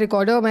my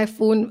recorder, my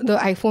phone, the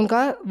iPhone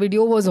ka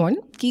video was on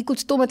कि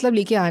कुछ तो मतलब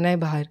लेके आना है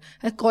बाहर.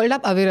 I called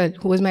up Aviral,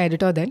 who was my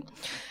editor then,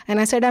 and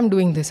I said, I'm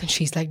doing this. And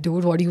she's like,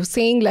 dude, what are you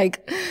saying?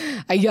 Like,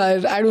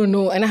 yeah, I don't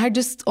know. And I had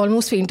just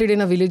almost fainted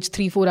in a village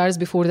 3-4 hours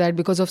before that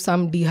because of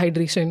some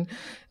dehydration.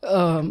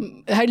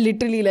 I had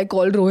literally like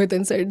called Rohit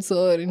and said,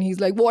 sir, and he's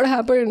like, what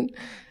happened?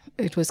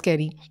 It was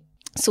scary.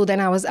 So then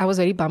I was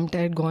very pumped.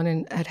 I had gone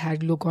and I had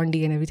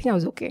Glucon-D and everything. I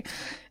was okay.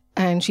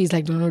 And she's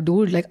like, no,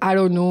 dude, like, I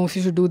don't know if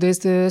you should do this.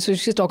 So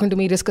she's talking to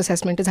me, risk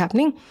assessment is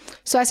happening.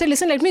 So I said,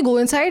 listen, let me go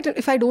inside.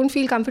 If I don't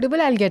feel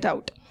comfortable, I'll get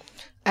out.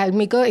 I'll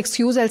make an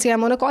excuse. I'll say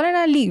I'm on a call and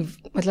I'll leave.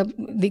 Matlab,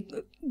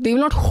 they will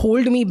not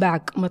hold me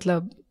back.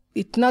 Matlab,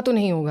 itna to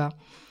nahi hoga.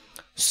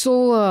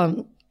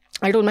 So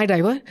I told my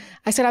driver,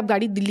 I said, आप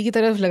गाड़ी दिल्ली की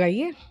तरफ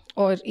लगाइए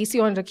और AC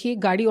on रखिए,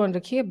 गाड़ी on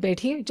रखिए,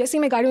 बैठिए. जैसे ही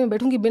मैं गाड़ी में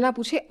बैठूंगी बिना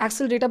पूछे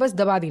एक्सेलरेटर बस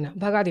दबा देना,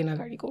 भगा देना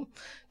गाड़ी को.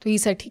 तो ही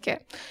said ठीक है.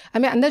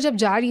 मैं अंदर जब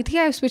जा रही थी,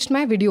 I switched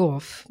my video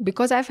off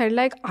because I felt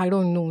like, I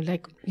don't know,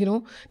 like, you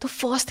know, the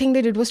first thing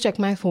they did was check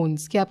my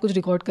phones कि आप कुछ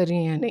record कर रही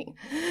हैं या नहीं.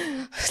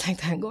 I was like,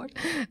 thank God,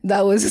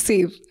 that was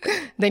safe.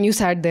 Then you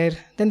sat there.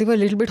 Then they were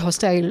a little bit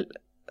hostile.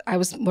 I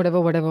was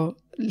whatever,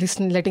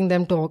 letting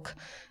them talk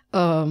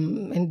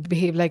and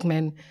behave like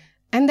men.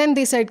 And then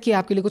they said कि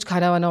आपके लिए कुछ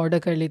खाना वाना order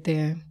कर लेते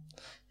हैं.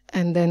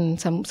 And then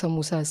some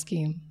samosas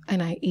came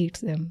and I ate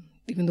them,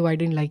 even though I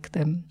didn't like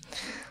them.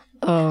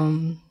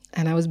 And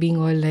I was being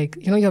all like,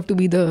 you know, you have to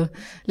be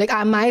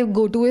my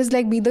go-to is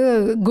like be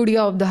the Gudiya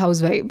of the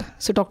house vibe.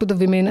 So talk to the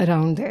women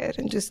around there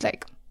and just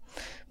like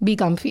be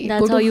comfy.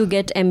 That's how you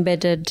get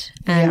embedded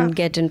and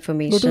get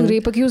information. Go to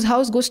rape accused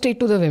house, go straight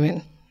to the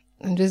women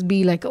and just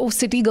be like, oh,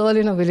 city girl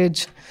in a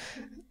village.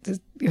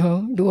 Just, you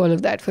know, do all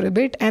of that for a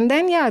bit. And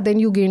then, then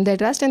you gain their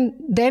trust. And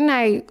then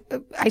I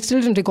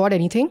still didn't record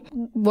anything.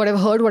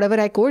 Whatever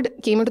I could,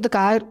 came into the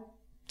car,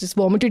 just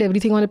vomited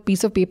everything on a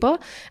piece of paper.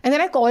 And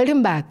then I called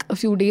him back a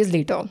few days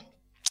later.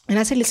 And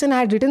I said, listen,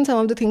 I had written some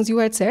of the things you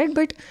had said,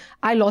 but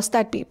I lost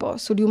that paper.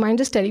 So do you mind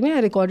just telling me?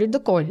 I recorded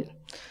the call.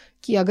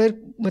 Ki agar,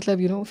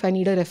 you know, if I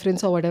need a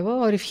reference or whatever,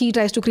 or if he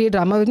tries to create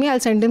drama with me, I'll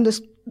send him this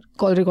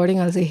call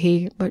recording. I'll say,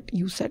 hey, but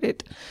you said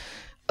it.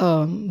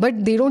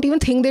 But they don't even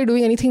think they're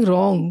doing anything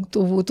wrong.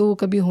 So वो तो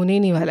कभी होने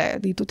नहीं वाला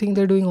है. They think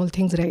they're doing all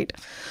things right.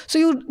 So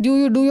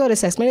you do your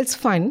assessment. It's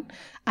fun.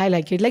 I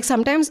like it. Like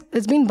sometimes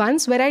it's been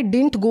once where I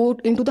didn't go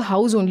into the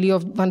house only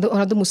of one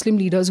of the Muslim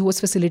leaders who was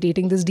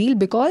facilitating this deal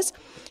because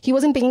he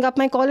wasn't picking up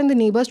my call and the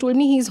neighbors told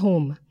me he's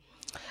home.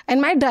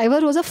 And my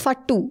driver was a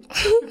fattu.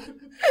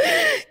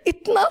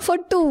 इतना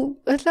फट्टू.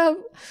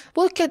 मतलब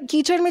वो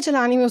कीचड़ में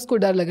चलाने में उसको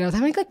डर लग रहा था.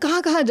 मैंने कहा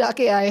कहाँ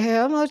जाके आए हैं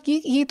हम और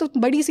ये तो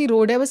बड़ी सी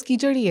रोड है, बस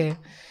कीचड़ ही है.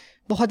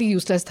 बहुत ही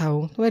यूजलेस था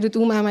वो. तो मैं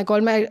Ritu ma'am, I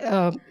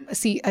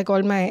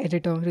called my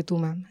editor, Ritu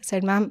ma'am. I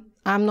said, ma'am,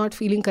 I'm not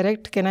feeling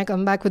correct. Can I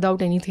come back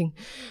without anything?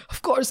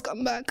 Of course,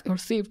 come back. Your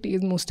safety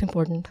is most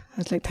important. I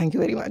was like, thank you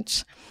very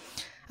much.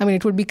 I mean,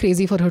 it would be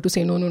crazy for her to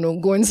say, no,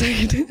 go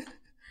inside.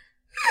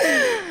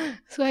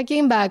 So I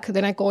came back.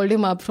 Then I called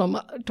him up from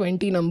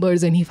 20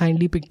 numbers and he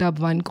finally picked up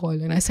one call.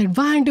 And I said,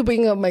 why aren't you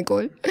picking up my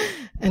call?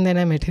 And then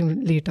I met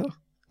him later.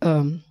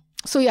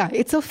 So yeah,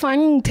 it's a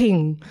fun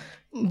thing.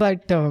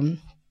 But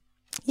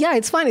yeah,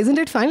 it's fun. Isn't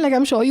it fun? Like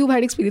I'm sure you've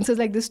had experiences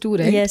like this too,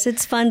 right? Yes,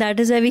 it's fun. That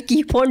is why we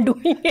keep on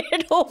doing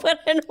it over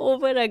and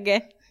over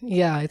again.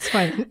 Yeah, it's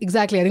fun.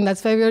 Exactly. I think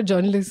that's why we are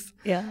journalists.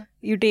 Yeah.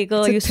 You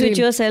switch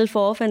yourself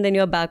off and then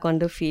you're back on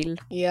the field.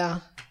 Yeah.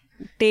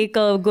 Take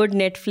a good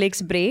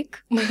Netflix break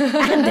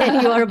and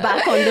then you're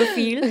back on the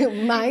field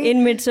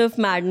in midst of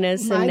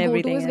madness and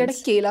everything else. My go-to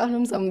is get a kela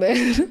from somewhere,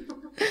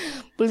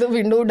 pull the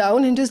window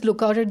down and just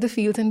look out at the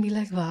fields and be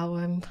like, wow,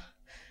 I'm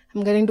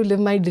getting to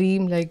live my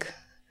dream, like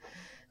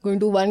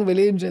going to one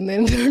village and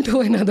then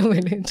to another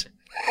village.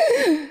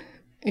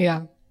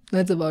 Yeah,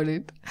 that's about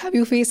it. Have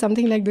you faced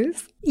something like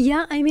this?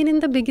 Yeah, I mean,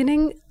 in the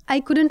beginning, I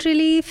couldn't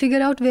really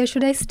figure out where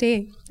should I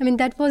stay. I mean,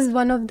 that was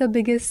one of the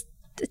biggest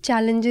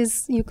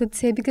challenges, you could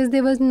say, because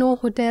there was no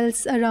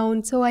hotels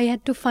around. So I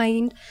had to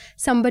find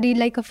somebody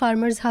like a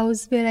farmer's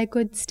house where I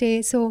could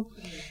stay. So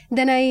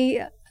then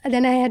I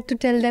then I had to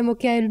tell them,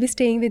 okay, I will be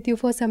staying with you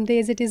for some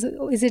days.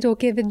 Is it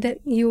okay with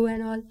you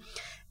and all?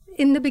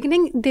 In the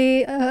beginning,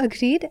 they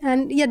agreed,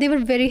 and yeah, they were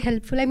very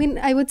helpful. I mean,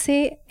 I would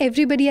say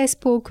everybody I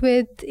spoke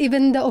with,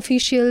 even the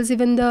officials,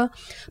 even the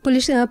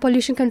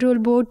pollution control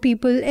board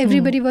people,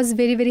 everybody was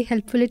very, very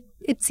helpful.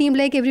 It seemed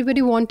like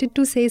everybody wanted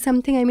to say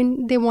something. I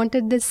mean, they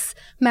wanted this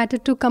matter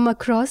to come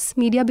across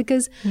media,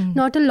 because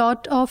not a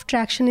lot of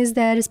traction is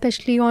there,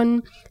 especially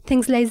on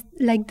things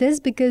like this,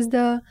 because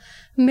the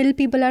mill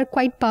people are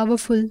quite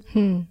powerful.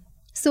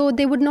 So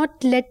they would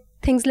not let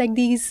things like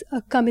these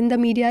come in the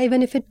media.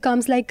 Even if it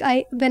comes, like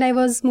when I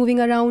was moving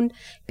around,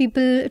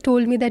 people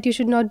told me that you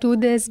should not do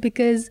this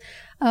because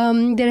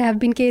there have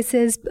been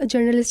cases,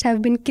 journalists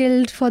have been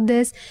killed for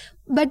this.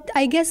 But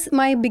I guess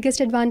my biggest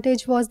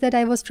advantage was that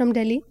I was from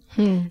Delhi,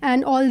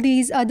 and all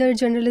these other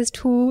journalists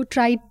who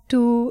tried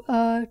to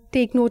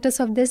take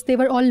notice of this, they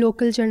were all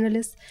local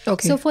journalists.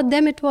 Okay. So for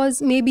them it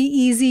was maybe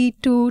easy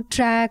to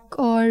track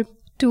or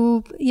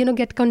to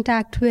get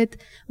contact with,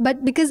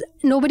 but because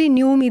nobody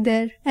knew me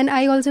there, and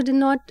I also did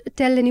not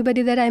tell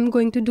anybody that I'm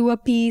going to do a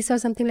piece or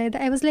something like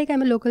that. I was like,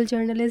 I'm a local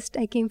journalist,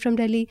 I came from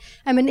Delhi,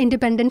 I'm an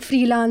independent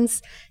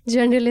freelance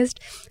journalist.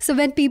 So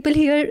when people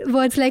hear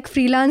words like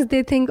freelance,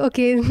 they think,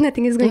 okay,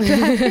 nothing is going to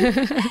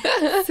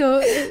happen.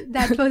 So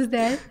that was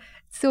there.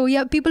 So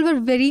yeah, people were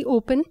very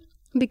open,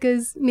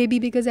 because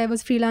I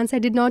was freelance, I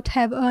did not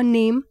have a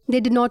name, they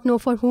did not know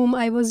for whom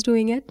I was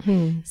doing it.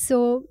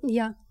 So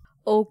yeah.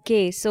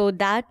 Okay, so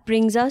that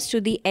brings us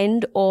to the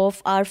end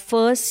of our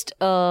first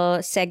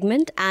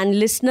segment. And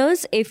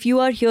listeners, if you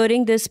are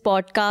hearing this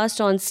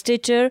podcast on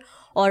Stitcher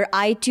or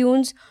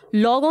iTunes,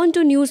 log on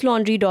to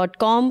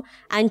newslaundry.com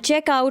and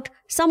check out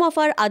some of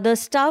our other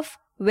stuff,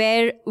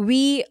 where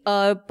we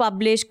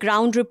publish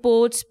ground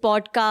reports,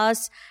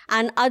 podcasts,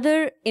 and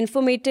other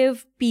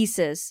informative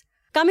pieces.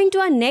 Coming to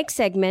our next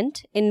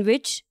segment, in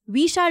which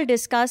we shall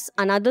discuss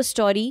another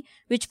story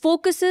which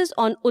focuses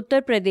on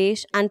Uttar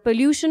Pradesh and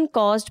pollution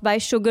caused by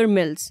sugar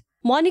mills.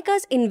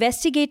 Monica's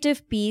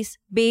investigative piece,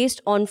 based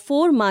on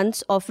 4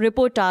 months of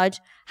reportage,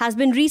 has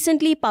been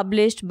recently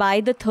published by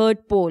The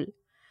Third Pole.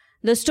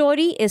 The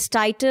story is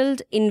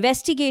titled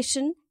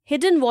Investigation: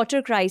 Hidden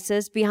Water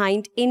Crisis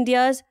Behind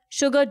India's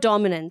Sugar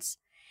Dominance.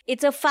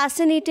 It's a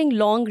fascinating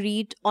long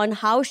read on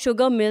how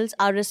sugar mills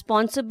are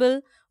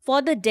responsible for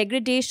the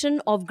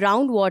degradation of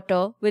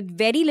groundwater with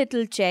very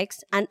little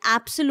checks and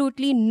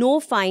absolutely no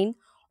fine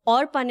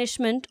or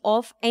punishment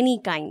of any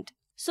kind.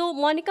 So,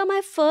 Monica,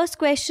 my first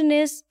question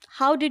is,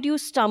 how did you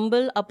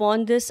stumble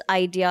upon this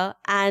idea,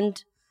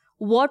 and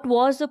what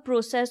was the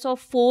process of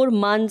 4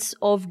 months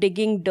of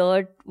digging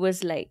dirt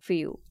was like for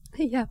you?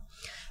 Yeah.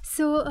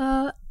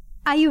 So,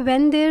 I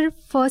went there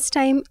first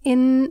time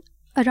in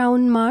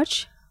around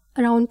March.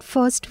 Around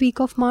first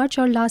week of March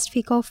or last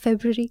week of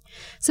February.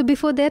 So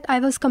before that, I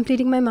was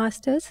completing my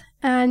master's,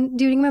 and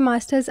during my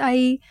master's,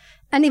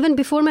 and even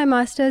before my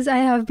master's, I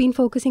have been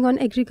focusing on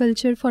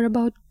agriculture for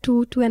about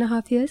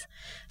 2.5 years.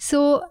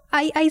 So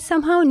I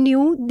somehow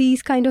knew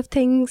these kind of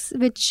things,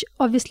 which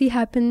obviously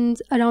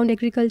happens around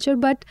agriculture.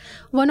 But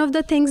one of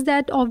the things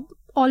that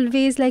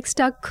always like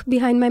stuck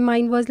behind my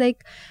mind was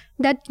like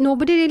that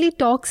nobody really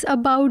talks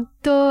about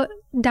the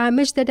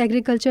damage that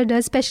agriculture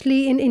does,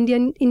 especially in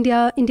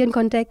Indian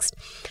context.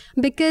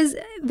 Because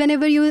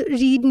whenever you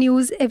read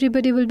news,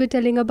 everybody will be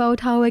telling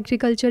about how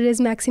agriculture is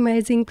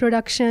maximizing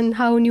production,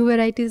 how new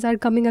varieties are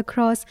coming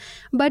across.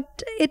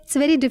 But it's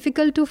very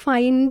difficult to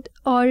find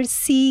or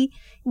see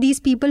these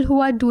people who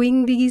are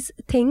doing these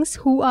things,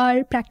 who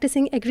are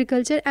practicing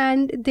agriculture,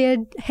 and their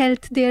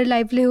health, their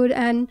livelihood,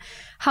 and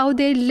how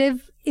they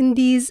live in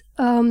these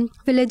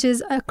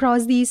villages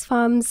across these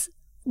farms.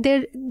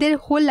 Their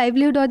whole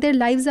livelihood or their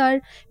lives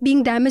are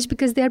being damaged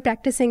because they are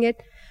practicing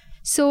it.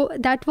 So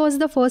that was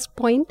the first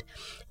point.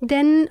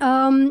 Then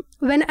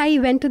when I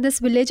went to this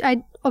village,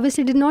 I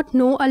obviously did not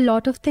know a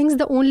lot of things.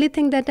 The only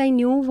thing that I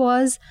knew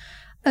was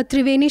a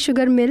Triveni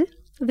sugar mill,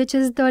 which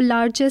is the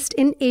largest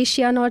in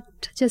Asia, not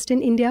just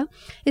in India,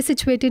 is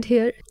situated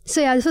here.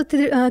 So yeah, so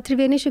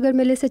Triveni sugar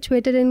mill is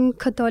situated in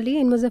Khatoli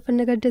in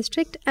Muzaffarnagar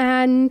district,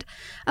 and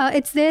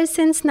it's there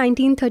since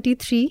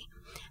 1933.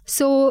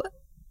 So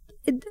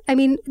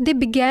they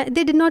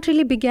did not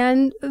really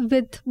begin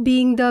with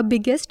being the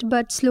biggest,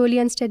 but slowly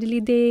and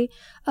steadily they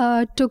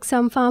took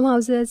some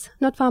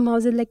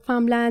like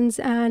farmlands,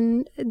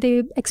 and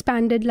they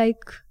expanded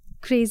like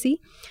crazy.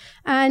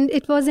 And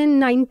it was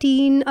in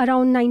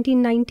around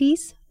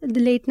 1990s, the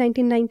late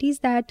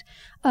 1990s, that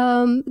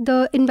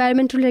the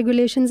environmental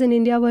regulations in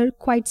India were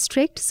quite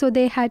strict. So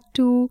they had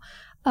to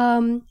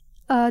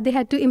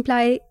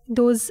imply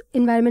those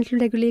environmental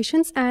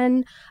regulations,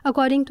 and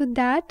according to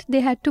that, they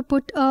had to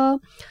put a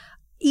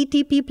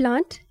ETP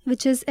plant,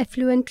 which is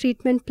effluent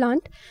treatment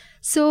plant.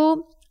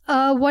 So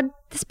what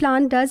this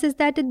plant does is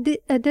that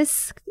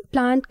this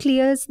plant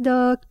clears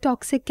the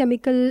toxic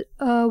chemical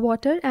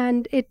water,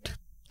 and it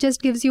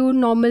just gives you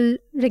normal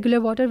regular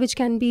water which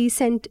can be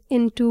sent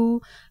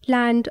into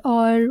land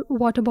or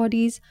water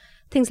bodies,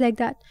 things like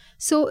that.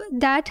 So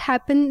that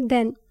happened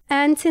then.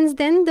 And since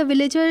then, the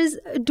villagers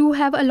do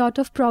have a lot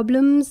of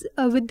problems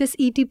with this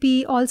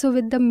ETP, also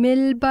with the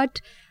mill, but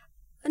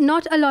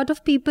not a lot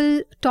of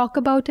people talk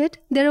about it.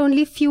 There are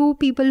only few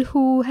people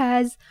who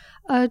has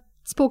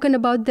spoken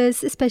about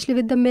this, especially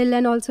with the mill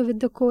and also with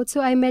the court.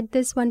 So I met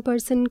this one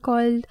person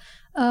called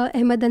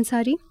Ahmed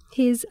Ansari.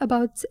 He's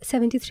about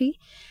 73,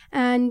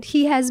 and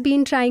he has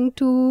been trying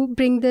to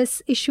bring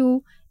this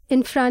issue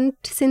in front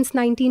since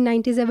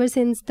 1990s, ever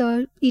since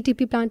the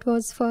ETP plant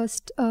was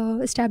first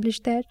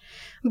established there.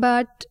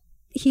 But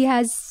he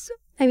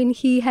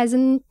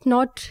hasn't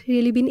not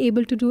really been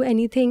able to do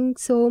anything.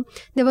 So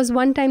there was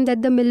one time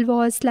that the mill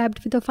was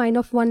slapped with a fine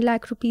of 1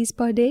 lakh rupees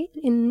per day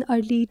in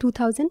early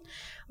 2000,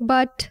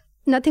 but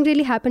nothing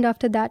really happened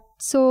after that.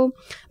 So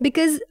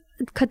because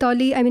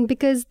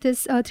because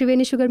this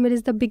Triveni sugar mill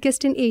is the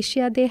biggest in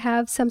Asia, they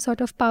have some sort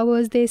of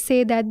powers. They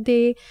say that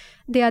they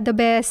are the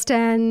best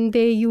and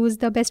they use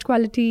the best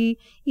quality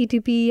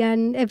ETP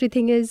and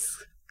everything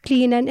is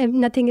clean and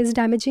nothing is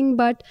damaging.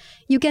 But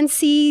you can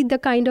see the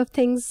kind of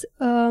things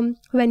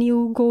when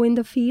you go in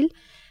the field.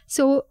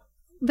 So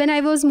when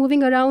I was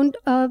moving around,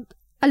 a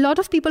lot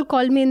of people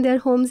called me in their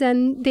homes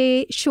and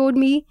they showed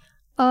me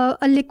a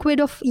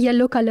liquid of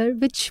yellow color,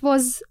 which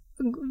was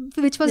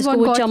what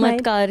got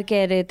चमत्कार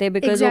कह रहे थे,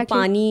 because वो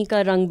पानी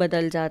का रंग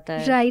बदल जाता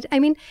है. Right. I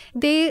mean,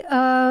 they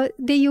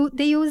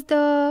use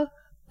the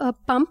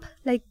pump,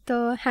 like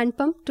the hand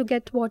pump, to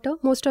get water.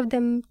 Most of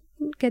them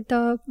get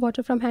the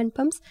water from hand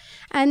pumps,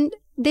 and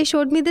they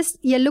showed me this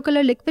yellow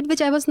color liquid,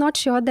 which I was not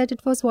sure that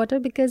it was water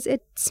because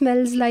it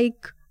smells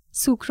like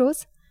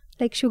sucrose,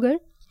 like sugar,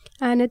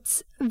 and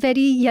it's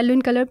very yellow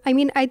in color. I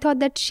mean, I thought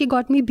that she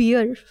got me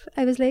beer.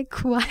 I was like,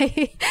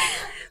 why?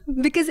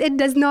 Because it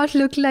does not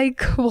look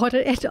like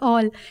water at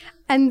all.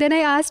 And then I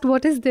asked,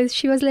 what is this?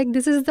 She was like,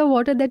 this is the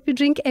water that we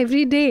drink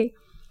every day.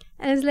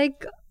 And I was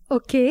like,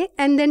 okay.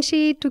 And then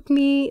she took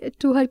me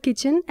to her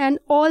kitchen, and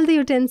all the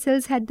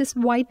utensils had this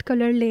white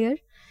color layer.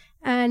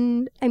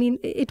 And I mean,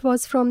 it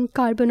was from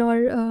carbon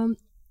or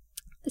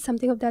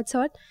something of that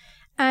sort.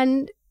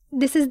 And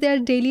this is their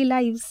daily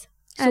lives.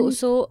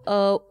 So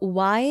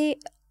why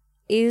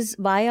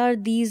are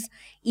these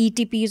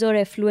ETPs or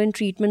effluent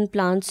treatment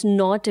plants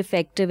not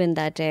effective in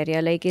that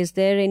area? Like, is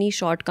there any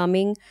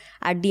shortcoming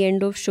at the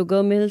end of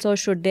sugar mills, or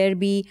should there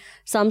be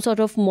some sort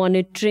of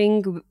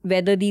monitoring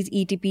whether these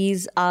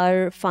ETPs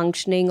are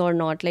functioning or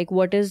not? Like,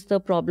 what is the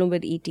problem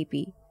with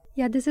ETP?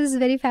 Yeah, this is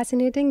very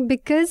fascinating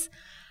because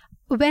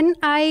when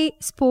I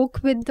spoke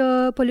with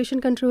the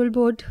Pollution Control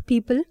Board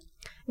people,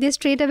 they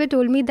straight away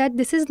told me that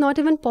this is not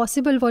even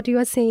possible what you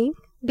are saying.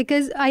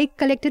 Because I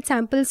collected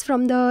samples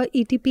from the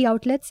ETP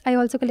outlets. I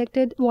also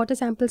collected water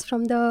samples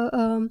from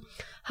the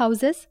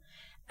houses.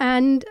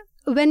 And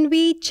when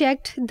we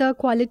checked the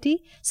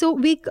quality, so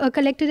we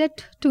collected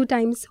it 2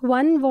 times.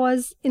 One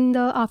was in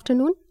the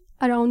afternoon,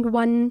 around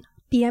 1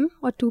 p.m.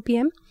 or 2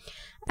 p.m.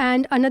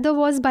 And another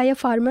was by a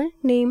farmer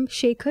named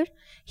Shekhar.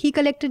 He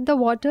collected the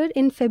water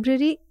in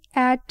February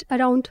at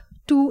around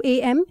 2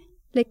 a.m.,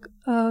 like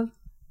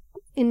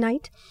in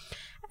night.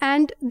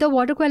 And the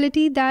water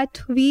quality that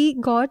we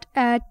got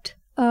at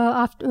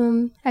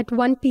 1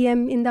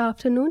 p.m. in the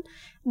afternoon,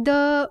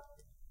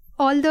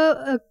 all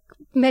the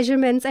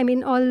measurements, I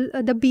mean, all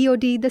the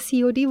BOD, the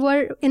COD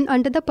were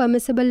under the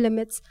permissible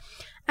limits.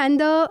 And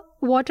the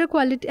water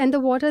quality and the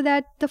water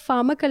that the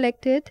farmer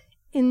collected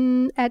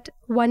at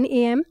 1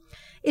 a.m.,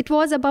 it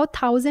was about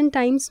 1,000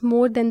 times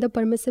more than the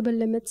permissible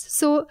limits.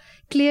 So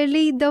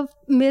clearly the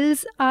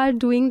mills are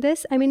doing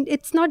this. I mean,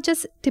 it's not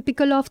just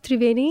typical of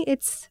Triveni.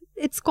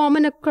 It's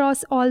common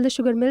across all the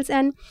sugar mills.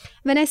 And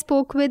when I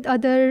spoke with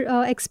other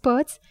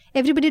experts,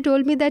 everybody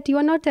told me that you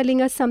are not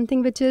telling us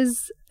something which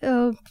is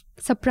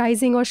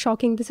surprising or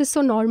shocking. This is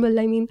so normal.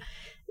 I mean,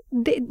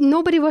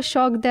 nobody was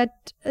shocked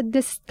that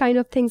this kind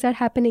of things are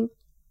happening.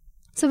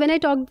 So when I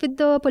talked with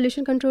the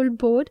Pollution Control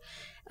Board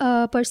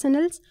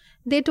personals,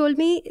 they told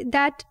me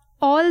that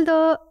all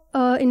the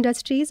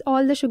industries,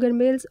 all the sugar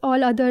mills,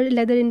 all other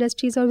leather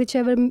industries, or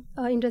whichever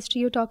industry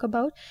you talk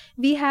about,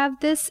 we have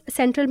this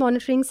central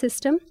monitoring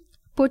system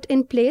put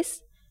in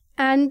place.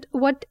 And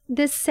what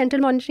this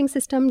central monitoring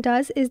system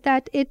does is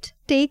that it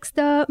takes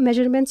the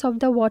measurements of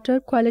the water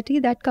quality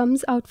that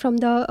comes out from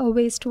the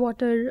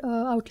wastewater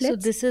outlets. So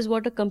this is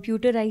what a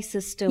computerized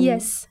system?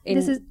 Yes.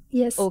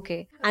 Yes.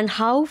 Okay. And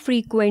how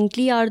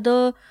frequently are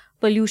the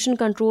Pollution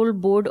Control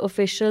Board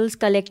officials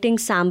collecting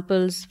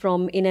samples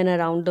from in and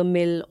around the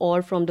mill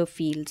or from the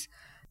fields?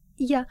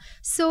 Yeah.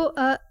 So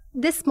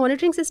this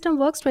monitoring system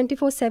works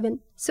 24/7.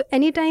 So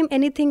anytime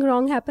anything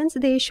wrong happens,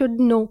 they should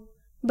know.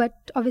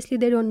 But obviously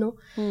they don't know.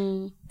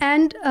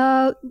 And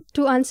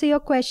to answer your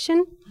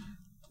question,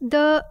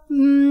 the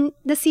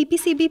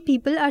CPCB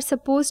people are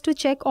supposed to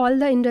check all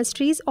the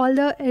industries, all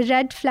the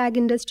red flag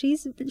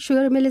industries.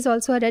 Sugar mill is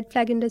also a red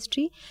flag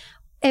industry,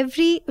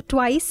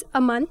 twice a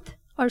month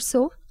or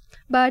so.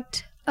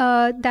 But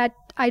that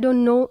I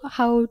don't know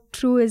how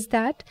true is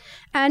that.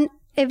 And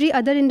every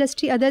other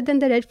industry other than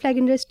the red flag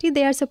industry,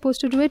 they are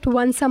supposed to do it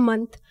once a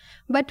month.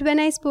 But when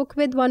I spoke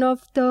with one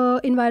of the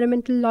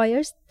environmental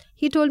lawyers,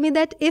 he told me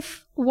that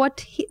if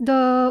what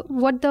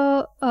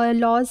the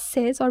laws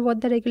says or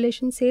what the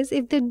regulation says,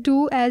 if they do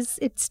as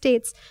it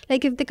states,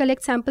 like if they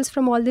collect samples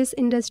from all these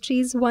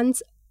industries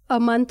once a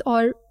month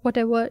or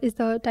whatever is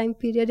the time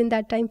period in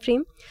that time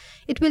frame,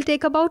 it will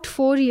take about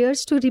 4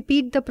 years to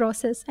repeat the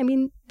process. I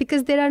mean,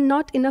 because there are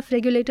not enough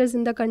regulators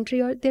in the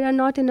country, or there are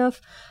not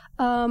enough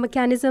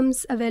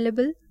mechanisms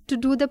available to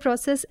do the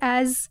process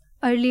as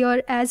early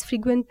or as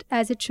frequent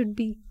as it should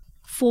be.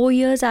 4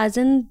 years as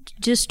in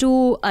just to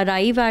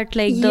arrive at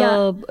like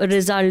the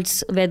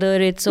results, whether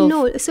it's of...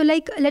 No, so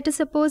like let us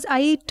suppose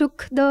I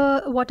took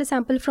the water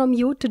sample from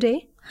you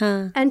today,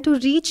 and to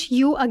reach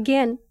you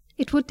again,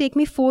 it would take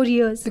me 4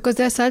 years. Because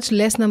there's such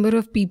less number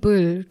of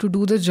people to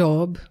do the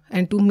job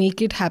and to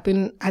make it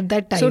happen at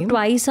that time. So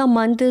twice a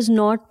month is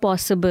not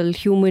possible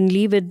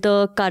humanly with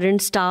the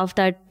current staff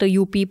that the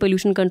UP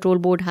Pollution Control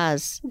Board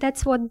has.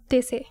 That's what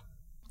they say.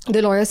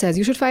 The lawyer says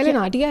you should file an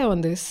RTI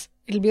on this.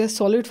 It'll be a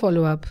solid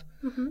follow-up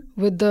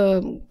with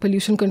the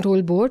Pollution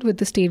Control Board, with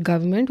the state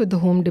government, with the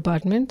Home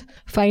Department.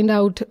 Find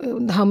out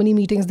how many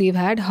meetings they've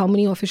had, how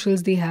many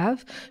officials they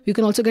have. You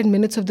can also get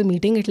minutes of the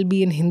meeting. It'll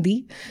be in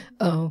Hindi.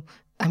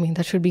 I mean,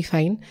 that should be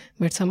fine.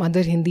 But some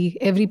other Hindi,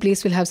 every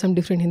place will have some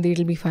different Hindi.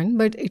 It'll be fun.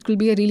 But it could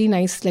be a really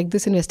nice, like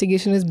this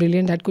investigation is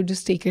brilliant. That could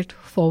just take it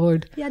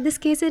forward. Yeah, this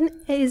case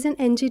is in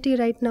NGT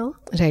right now.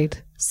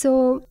 Right.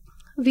 So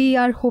we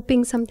are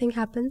hoping something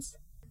happens.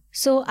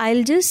 So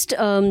I'll just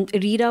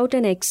read out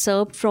an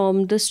excerpt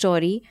from the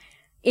story.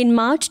 In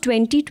March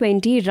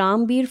 2020,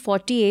 Rambir,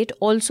 48,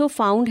 also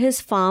found his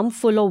farm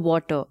full of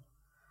water.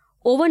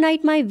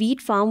 Overnight, my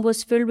wheat farm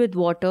was filled with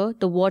water.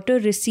 The water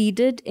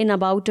receded in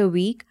about a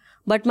week,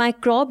 but my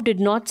crop did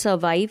not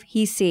survive,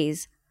 he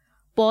says.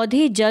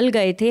 पौधे जल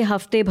गए थे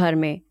हफ्ते भर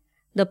में.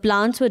 The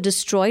plants were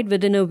destroyed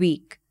within a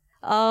week.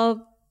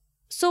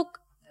 So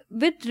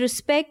with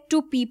respect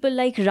to people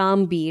like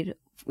Rambir,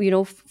 you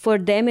know, for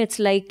them it's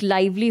like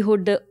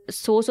livelihood, the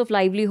source of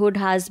livelihood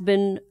has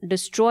been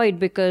destroyed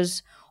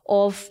because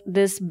of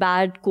this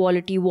bad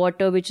quality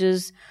water which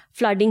is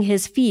flooding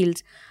his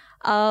fields.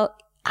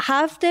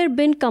 Have there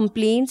been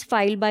complaints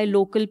filed by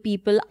local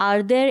people?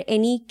 Are there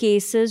any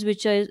cases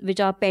which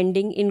are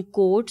pending in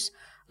courts?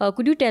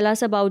 Could you tell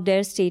us about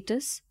their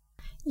status?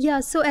 Yeah,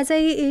 so as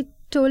I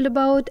told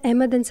about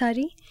Ahmed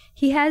Ansari,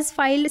 he has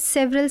filed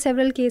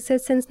several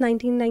cases since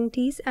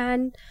 1990s,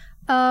 and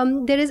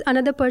there is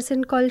another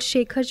person called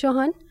Shekhar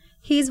Chauhan.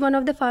 He is one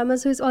of the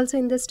farmers who is also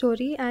in the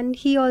story, and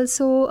he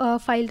also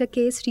filed a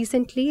case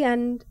recently,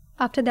 and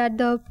after that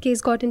the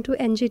case got into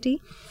NGT.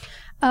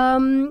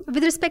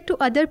 With respect to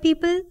other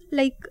people,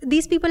 like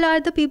these people are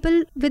the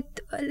people with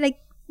like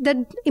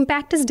the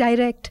impact is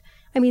direct.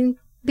 I mean,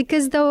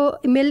 because the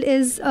mill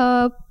is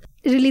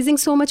releasing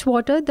so much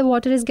water, the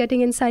water is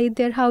getting inside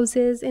their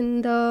houses,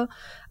 in the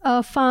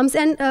farms,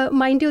 and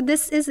mind you,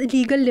 this is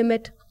legal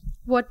limit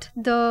what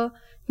the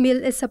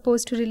mill is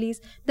supposed to release.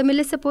 The mill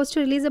is supposed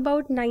to release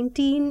about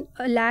 19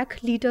 lakh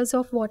liters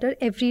of water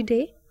every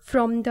day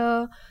from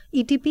the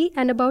ETP,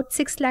 and about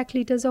 6 lakh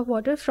liters of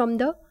water from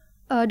the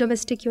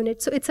domestic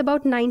unit. So it's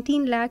about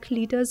 19 lakh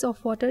liters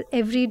of water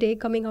every day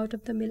coming out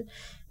of the mill,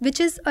 which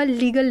is a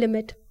legal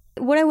limit.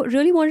 What I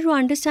really wanted to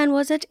understand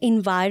was that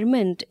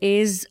environment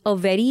is a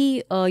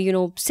very,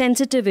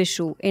 sensitive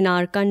issue in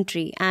our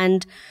country.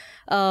 And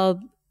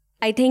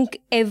I think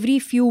every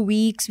few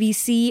weeks we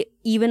see,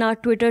 even our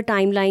Twitter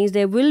timelines,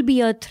 there will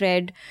be a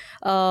thread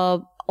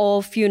of,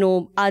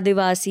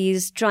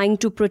 Adivasis trying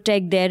to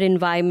protect their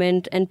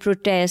environment and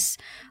protests.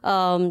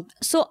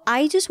 So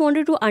I just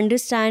wanted to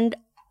understand,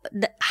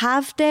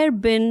 have there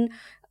been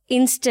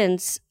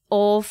instance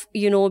of,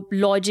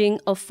 lodging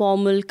a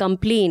formal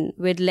complaint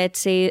with, let's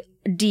say,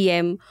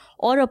 DM,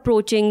 or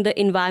approaching the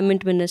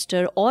environment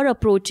minister, or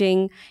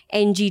approaching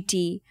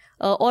NGT,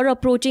 or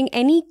approaching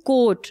any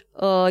court,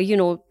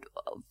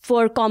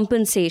 for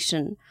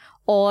compensation,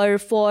 or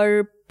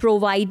for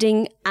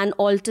providing an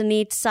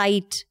alternate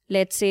site,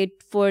 let's say,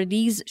 for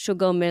these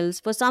sugar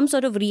mills, for some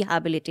sort of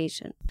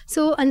rehabilitation?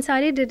 So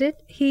Ansari did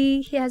it.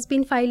 He has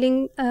been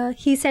filing,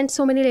 he sent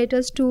so many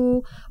letters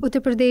to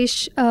Uttar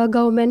Pradesh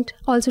government,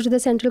 also to the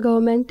central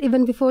government.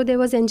 Even before there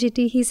was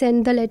NGT, he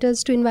sent the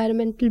letters to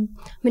Environmental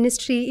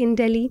Ministry in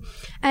Delhi.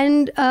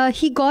 And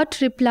he got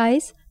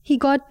replies. He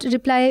got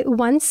reply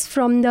once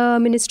from the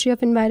Ministry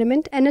of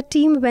Environment, and a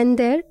team went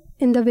there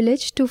in the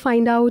village to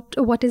find out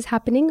what is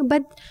happening.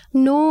 But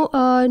no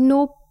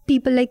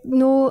people,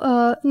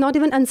 not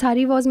even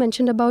Ansari was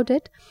mentioned about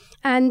it.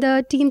 And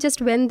the team just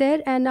went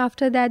there, and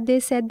after that they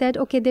said that,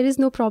 okay, there is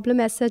no problem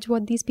as such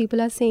what these people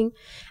are saying.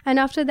 And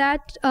after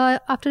that,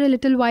 after a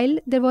little while,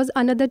 there was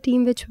another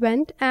team which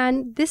went,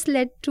 and this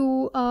led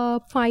to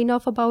a fine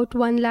of about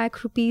 1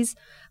 lakh rupees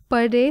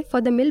per day for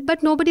the mill.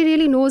 But nobody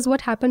really knows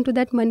what happened to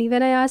that money.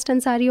 When I asked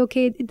Ansari,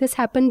 okay, this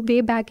happened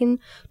way back in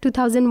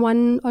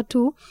 2001 or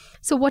 2.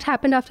 So what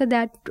happened after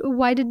that?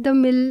 Why did the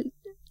mill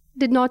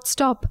did not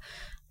stop?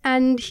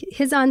 And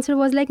his answer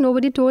was like,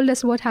 nobody told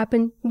us what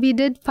happened. We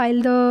did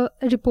file the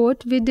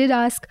report. We did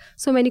ask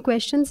so many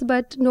questions,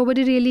 but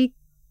nobody really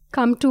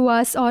come to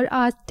us or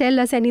tell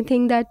us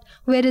anything that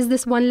where is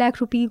this 1 lakh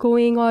rupee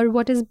going or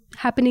what is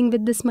happening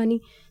with this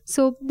money.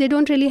 So they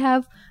don't really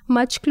have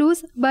much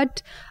clues.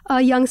 But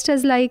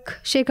youngsters like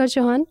Shekhar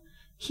Chauhan,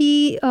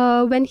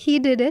 when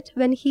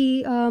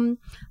he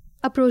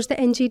approached the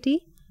NGT,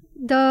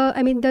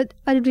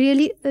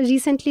 really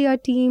recently a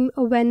team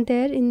went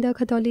there in the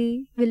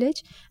Khatoli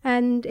village,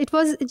 and it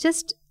was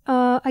just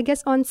I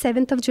guess on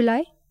 7th of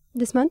July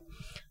this month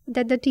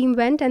that the team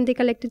went and they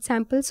collected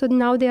samples. So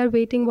now they are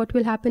waiting what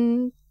will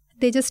happen.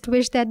 They just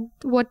wish that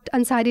what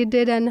Ansari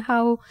did and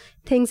how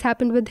things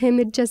happened with him,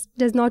 it just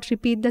does not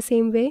repeat the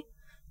same way.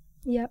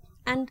 Yeah.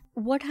 And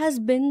what has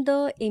been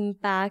the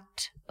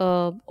impact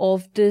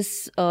of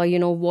this,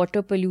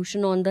 water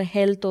pollution on the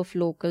health of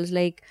locals?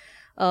 Like,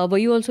 were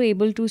you also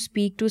able to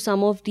speak to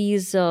some of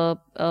these,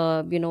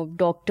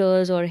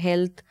 doctors or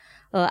health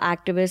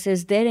activists?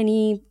 Is there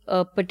any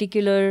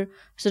particular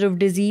sort of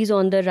disease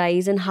on the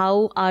rise, and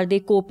how are they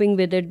coping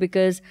with it?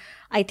 Because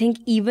I think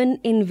even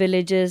in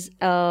villages,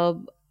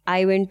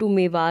 I went to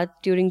Mewat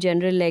during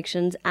general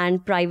elections,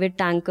 and private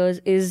tankers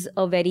is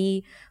a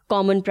very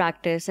common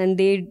practice, and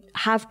they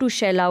have to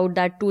shell out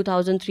that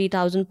 2,000,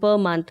 3,000 per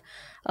month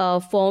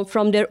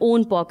from their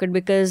own pocket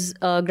because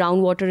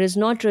groundwater is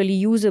not really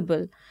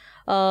usable.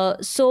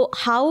 So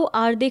how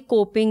are they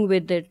coping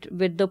with it,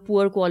 with the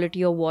poor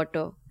quality of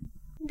water?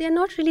 They're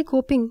not really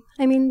coping.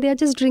 I mean, they're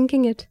just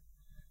drinking it.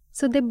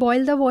 So they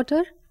boil the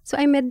water. So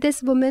I met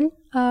this woman.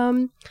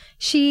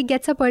 She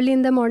gets up early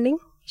in the morning.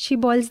 She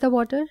boils the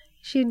water.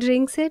 She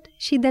drinks it.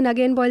 She then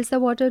again boils the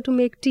water to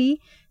make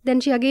tea. Then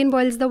she again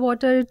boils the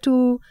water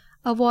to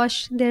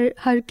wash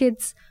her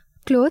kids'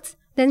 clothes.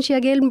 Then she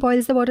again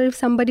boils the water if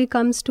somebody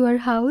comes to her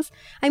house.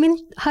 I mean,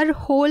 her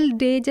whole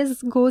day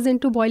just goes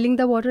into boiling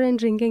the water and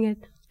drinking it,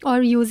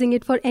 or using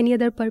it for any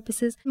other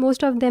purposes.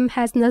 Most of them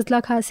has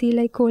nazla khasi,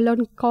 like cold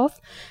and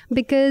cough,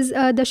 because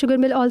the sugar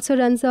mill also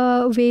runs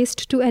a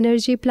waste to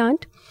energy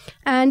plant.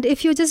 And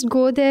if you just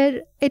go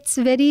there, it's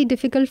very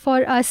difficult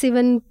for us,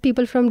 even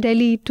people from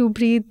Delhi, to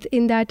breathe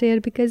in that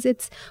air because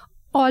it's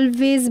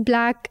always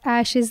black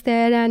ash is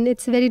there and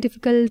it's very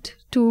difficult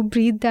to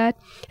breathe that.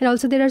 And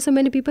also there are so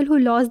many people who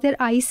lost their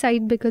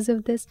eyesight because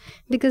of this,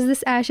 because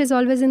this ash is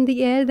always in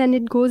the air, then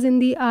it goes in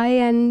the eye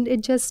and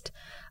it just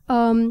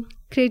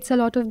creates a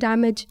lot of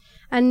damage.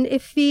 And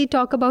if we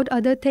talk about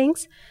other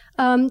things,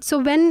 so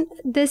when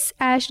this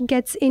ash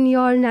gets in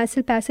your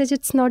nasal passage,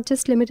 it's not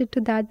just limited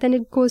to that. Then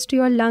it goes to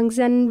your lungs,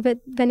 and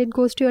when it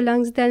goes to your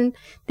lungs, then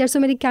there's so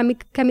many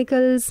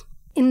chemicals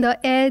in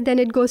the air, then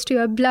it goes to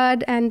your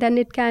blood, and then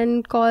it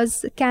can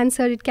cause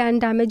cancer, it can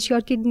damage your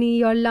kidney,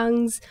 your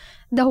lungs,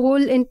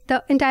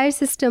 the entire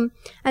system.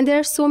 And there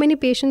are so many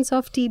patients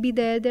of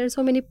TB there are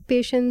so many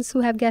patients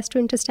who have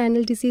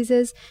gastrointestinal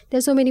diseases, there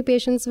are so many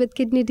patients with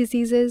kidney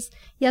diseases.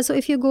 Yeah, so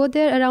if you go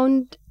there,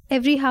 around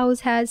every house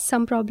has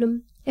some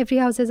problem, every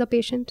house has a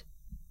patient.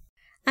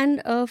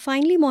 And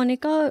finally,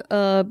 Monica,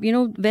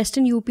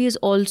 Western UP is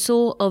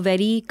also a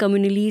very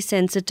communally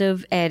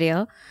sensitive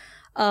area.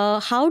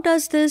 How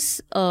does this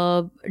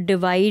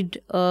divide,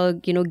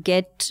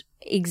 get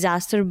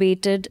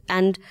exacerbated?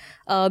 And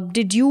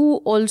did you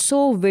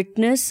also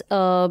witness,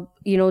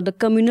 the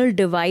communal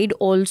divide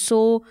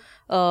also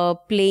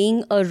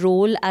playing a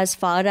role as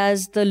far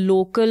as the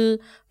local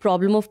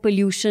problem of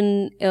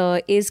pollution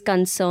is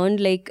concerned?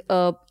 Like,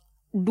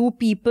 do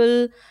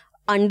people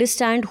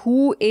understand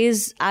who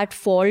is at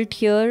fault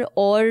here,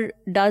 or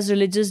does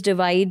religious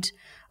divide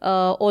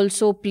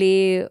also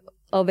play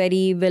a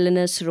very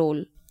villainous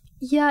role?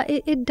 Yeah,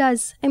 it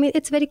does. I mean,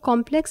 it's very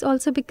complex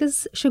also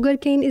because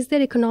sugarcane is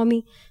their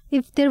economy.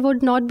 If there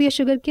would not be a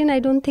sugarcane, I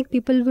don't think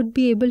people would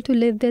be able to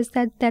live.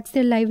 That's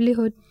their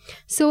livelihood.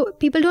 So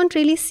people don't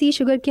really see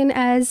sugarcane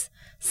as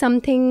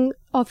something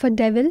of a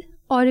devil,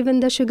 or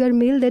even the sugar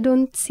mill. They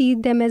don't see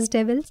them as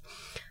devils.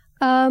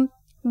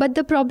 But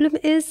the problem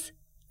is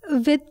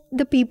with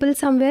the people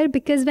somewhere,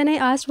 because when I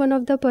asked one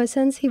of the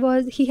persons,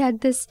 he had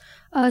this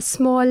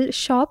small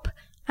shop,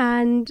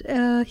 and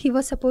he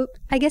was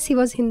I guess he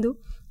was Hindu.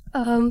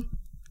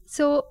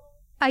 So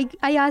I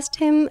asked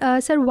him,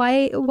 sir,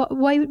 why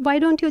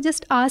don't you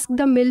just ask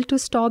the mill to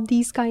stop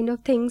these kind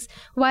of things?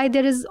 Why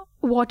there is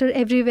water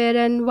everywhere,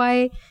 and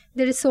why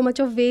there is so much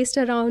of waste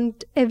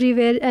around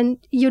everywhere, and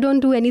you don't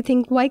do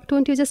anything? Why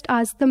don't you just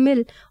ask the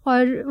mill,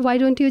 or why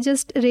don't you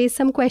just raise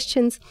some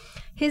questions?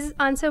 His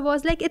answer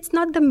was like, it's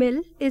not the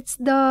mill, it's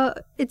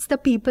the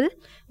people,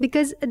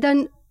 because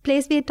the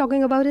place we are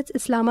talking about is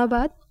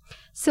Islamabad.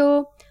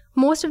 So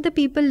most of the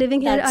people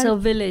living here That's a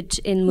village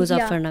in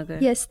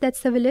Muzaffarnagar. Yeah, yes,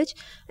 that's the village.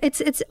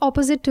 It's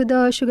opposite to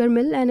the sugar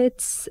mill, and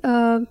it's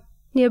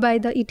nearby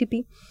the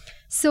ETP.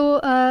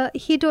 So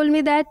he told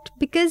me that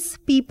because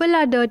people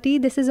are dirty,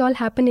 this is all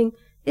happening.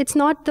 It's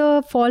not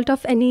the fault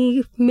of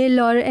any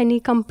mill or any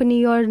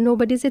company or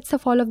nobody's. It's the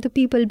fault of the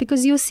people,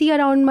 because you see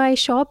around my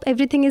shop,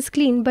 everything is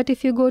clean. But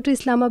if you go to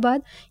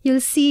Islamabad, you'll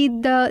see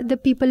the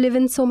people live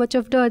in so much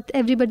of dirt.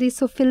 Everybody is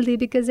so filthy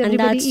because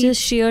everybody And that's just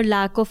sheer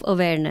lack of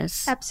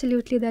awareness.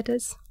 Absolutely, that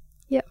is.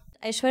 Yeah.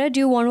 Aishwarya, do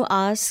you want to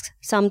ask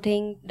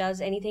something? Does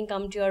anything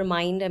come to your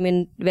mind? I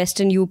mean,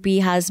 Western UP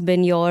has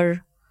been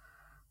your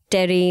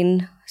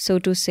terrain, so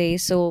to say.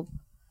 So,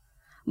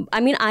 I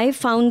mean, I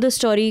found the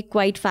story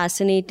quite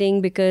fascinating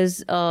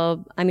because,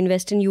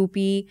 Western UP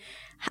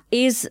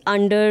is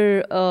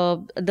under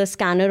the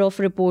scanner of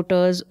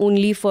reporters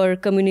only for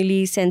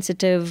communally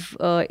sensitive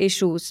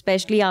issues,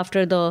 especially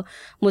after the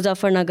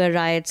Muzaffarnagar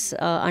riots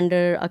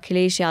under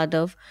Akhilesh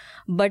Yadav.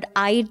 But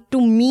I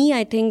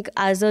think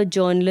as a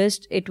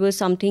journalist, it was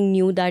something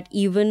new that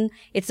even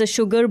it's a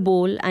sugar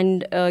bowl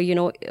and,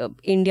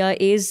 India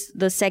is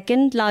the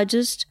second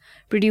largest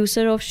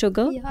producer of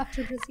sugar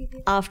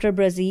after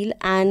Brazil.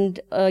 And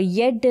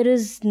yet there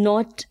is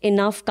not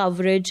enough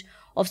coverage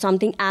of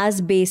something as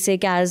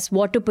basic as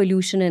water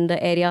pollution in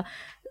the area.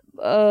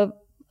 Our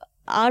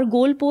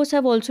goalposts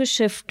have also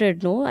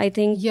shifted, no? I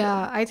think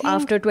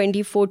after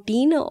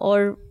 2014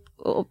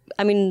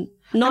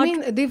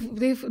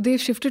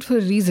 they've shifted for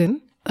a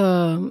reason.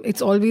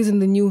 It's always in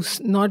the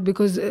news, not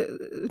because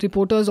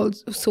reporters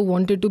also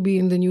wanted to be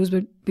in the news,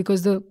 but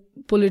because the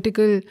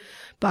political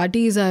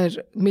parties are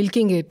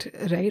milking it,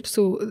 right?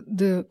 So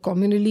the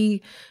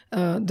communally,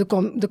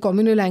 the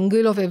communal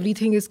angle of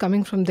everything is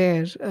coming from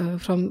there,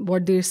 from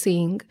what they're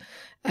saying,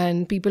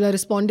 and people are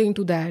responding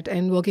to that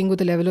and working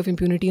with a level of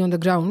impunity on the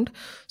ground.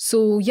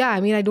 So yeah,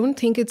 I mean, I don't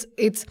think it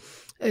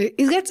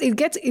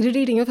gets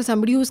irritating for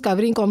somebody who's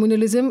covering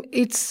communalism.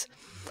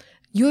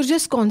 You're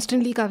just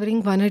constantly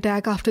covering one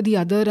attack after the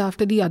other,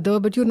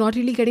 but you're not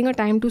really getting a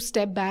time to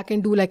step back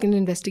and do like an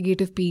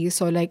investigative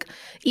piece, or like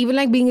even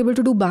like being able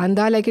to do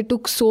Banda. Like it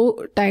took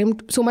so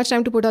much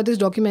time to put out this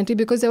documentary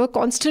because there were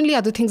constantly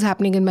other things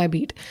happening in my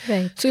beat.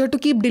 Right. So you have to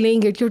keep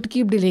delaying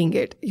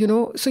it. You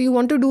know, so you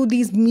want to do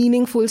these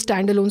meaningful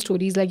standalone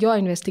stories like your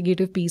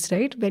investigative piece,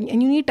 right?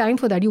 And you need time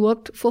for that. You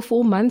worked for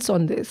 4 months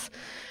on this.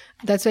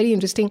 That's very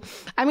interesting.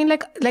 I mean, I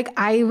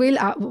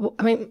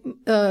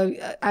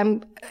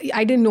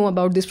didn't know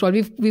about this.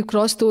 Probably we've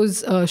crossed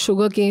those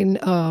sugarcane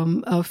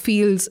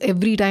fields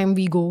every time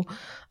we go,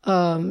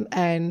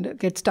 and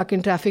get stuck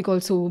in traffic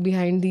also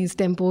behind these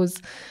tempos,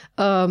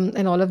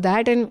 and all of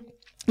that. And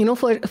you know,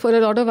 for a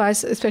lot of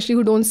us, especially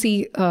who don't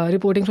see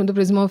reporting from the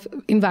prism of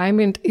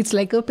environment, it's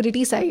like a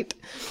pretty sight.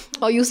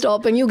 Or you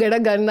stop and you get a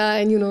ganna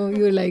and, you know,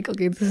 you're like,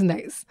 okay, this is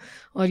nice.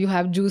 Or you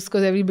have juice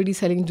because everybody's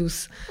selling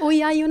juice. Oh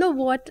yeah, you know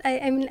what?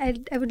 I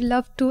would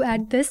love to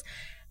add this.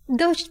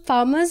 The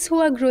farmers who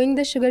are growing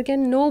the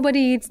sugarcane, nobody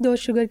eats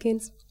those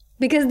sugarcanes.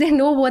 Because they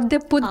know what they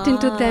put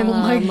into them. Oh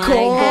my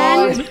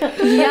God. And,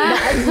 yeah.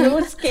 That's so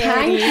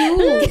scary. Thank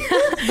you.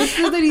 This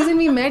is the reason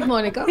we met,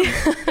 Monica.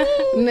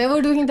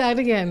 Never doing that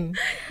again.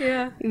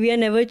 Yeah. We are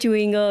never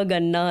chewing a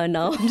ganna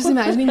now. I'm just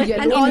imagining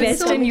yellow And in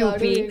also- Western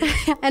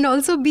UP. And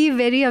also be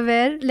very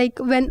aware, like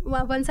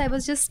once I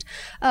was just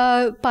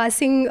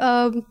passing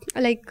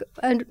like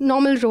a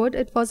normal road,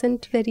 it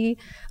wasn't very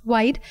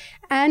wide,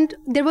 and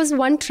there was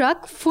one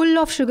truck full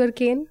of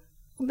sugarcane.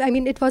 I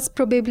mean, it was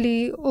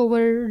probably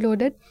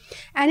overloaded,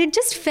 and it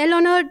just fell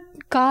on a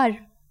car,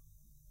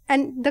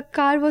 and the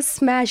car was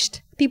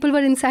smashed. People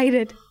were inside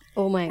it.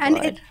 Oh my And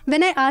God.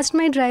 when I asked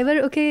my driver,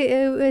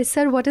 okay,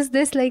 sir, what is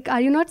this? Like,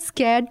 are you not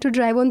scared to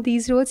drive on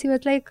these roads? He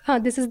was like,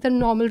 this is the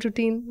normal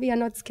routine. We are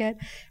not scared.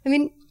 I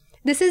mean,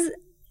 this is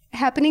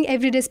happening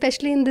every day,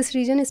 especially in this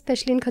region,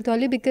 especially in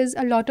Khatoli, because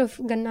a lot of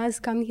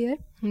gannas come here.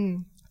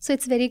 So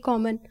it's very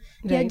common.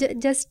 Right. Yeah,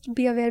 just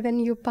be aware when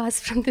you pass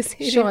from this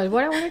area. Sure.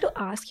 What I wanted to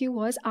ask you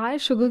was, are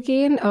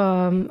sugarcane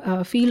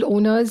field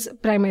owners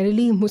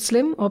primarily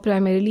Muslim or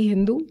primarily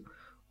Hindu?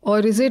 Or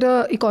is it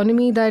an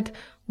economy that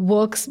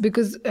works?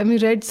 Because I mean,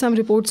 read some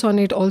reports on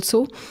it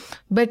also.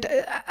 But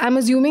I'm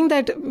assuming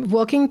that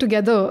working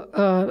together,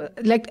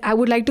 like I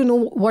would like to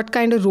know what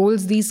kind of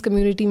roles these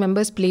community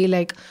members play.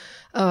 Like,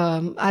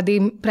 are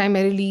they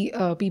primarily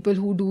people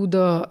who do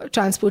the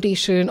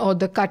transportation or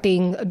the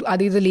cutting? Are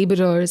they the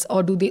laborers,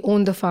 or do they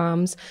own the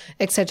farms,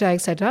 etc.,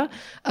 etc.?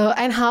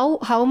 And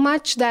how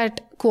much that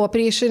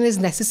cooperation is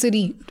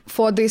necessary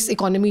for this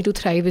economy to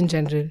thrive in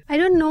general? I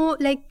don't know,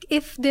 like,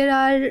 if there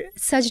are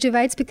such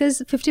divides,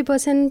 because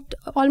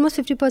almost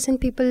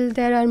 50% people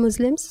there are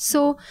Muslims,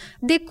 so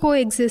they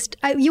coexist.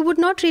 You would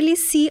not really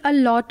see a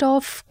lot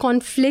of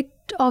conflict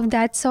of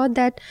that sort,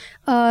 that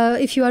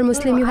if you are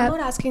Muslim, you have... I'm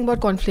not asking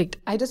about conflict.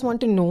 I just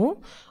want to know.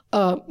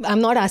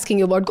 I'm not asking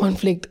you about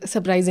conflict,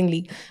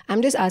 surprisingly.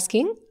 I'm just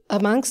asking,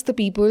 amongst the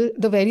people,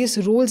 the various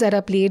roles that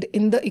are played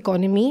in the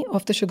economy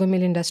of the sugar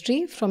mill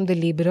industry, from the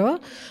laborer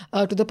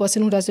to the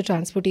person who does the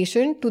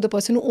transportation, to the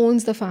person who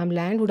owns the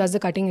farmland, who does the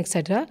cutting,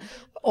 etc.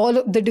 All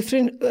of the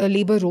different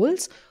labor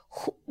roles.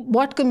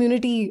 What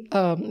community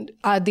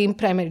are they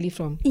primarily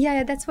from?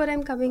 Yeah, that's what I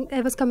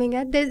was coming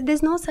at.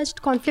 There's no such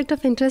conflict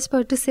of interest,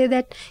 but to say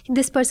that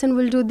this person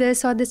will do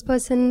this or this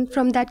person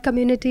from that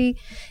community,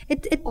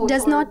 it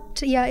does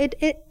not. Yeah,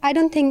 I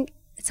don't think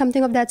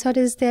something of that sort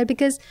is there,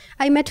 because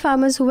I met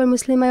farmers who were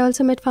Muslim. I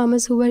also met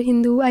farmers who were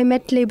Hindu. I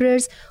met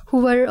laborers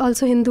who were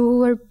also Hindu, who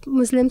were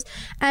Muslims.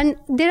 And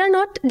there are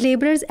not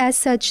laborers as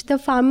such. The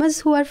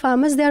farmers who are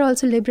farmers, they are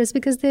also laborers,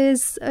 because there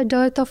is a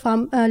dearth of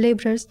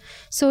laborers.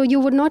 So you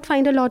would not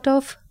find a lot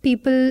of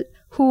people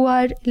who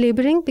are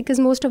laboring, because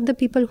most of the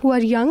people who are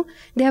young,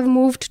 they have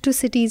moved to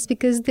cities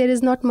because there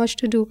is not much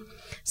to do.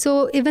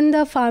 So even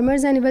the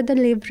farmers and even the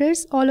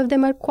laborers, all of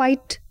them are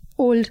quite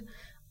old.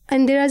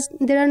 And there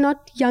are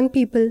not young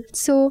people.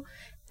 So,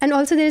 and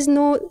also there is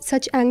no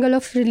such angle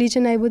of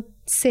religion, I would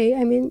say.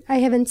 I mean, I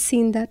haven't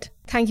seen that.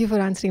 Thank you for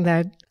answering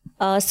that.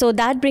 So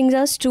that brings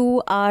us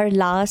to our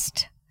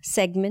last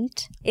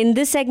segment. In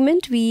this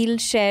segment, we'll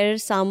share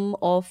some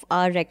of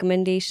our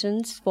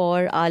recommendations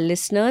for our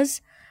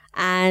listeners.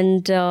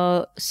 And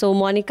so,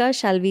 Monica,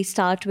 shall we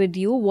start with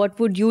you? What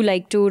would you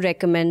like to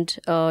recommend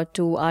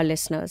to our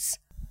listeners?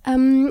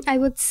 I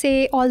would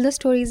say all the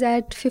stories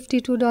at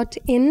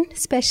 52.in,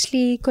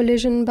 especially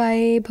Collision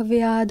by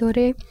Bhavya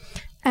Dore.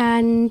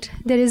 And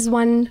there is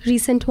one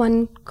recent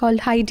one called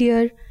Hi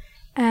Dear.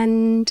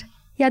 And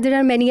yeah, there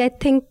are many. I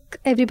think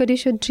everybody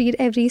should read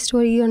every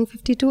story on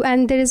 52.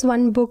 And there is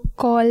one book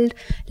called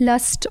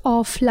Lust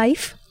of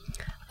Life.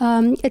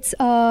 It's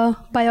a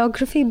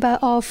biography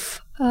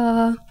of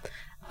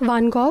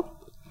Van Gogh.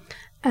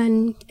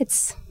 And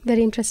it's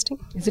very interesting.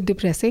 Is it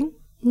depressing?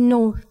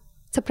 No.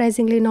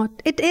 Surprisingly not.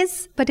 It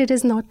is, but it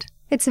is not.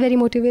 It's very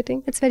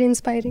motivating. It's very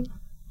inspiring.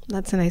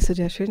 That's a nice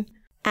suggestion.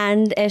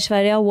 And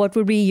Aishwarya, what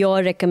would be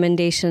your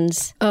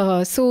recommendations?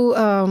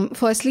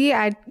 Firstly,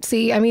 I'd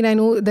say, I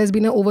know there's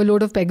been an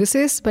overload of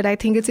Pegasus, but I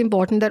think it's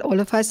important that all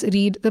of us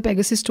read the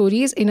Pegasus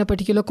stories in a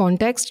particular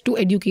context to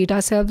educate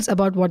ourselves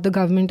about what the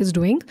government is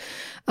doing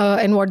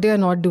and what they are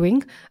not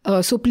doing.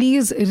 So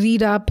please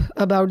read up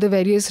about the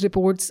various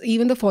reports,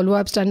 even the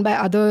follow-ups done by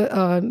other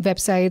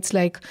websites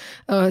like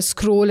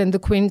Scroll and The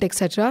Quint,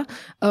 etc.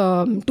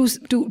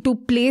 To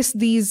place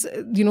these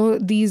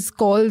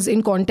calls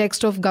in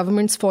context of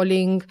governments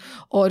falling,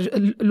 or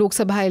Lok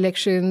Sabha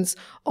elections,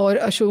 or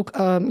Ashok,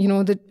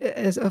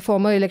 as a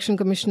former election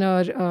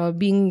commissioner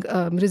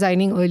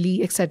resigning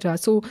early, etc.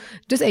 So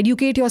just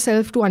educate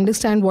yourself to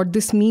understand what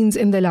this means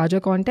in the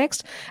larger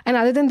context. And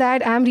other than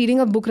that, I'm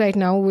reading a book right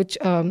now, which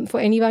for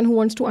anyone who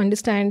wants to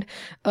understand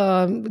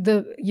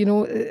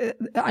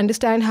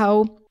understand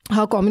how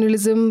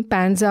communalism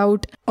pans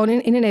out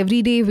in an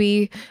everyday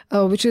way,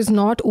 which is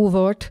not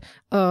overt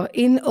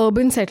in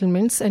urban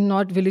settlements and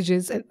not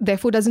villages, and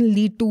therefore doesn't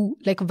lead to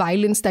like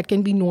violence that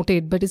can be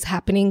noted, but is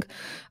happening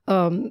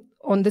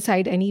on the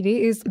side anyway,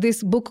 is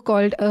this book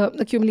called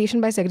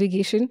Accumulation by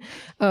Segregation,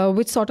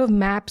 which sort of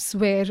maps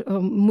where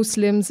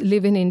Muslims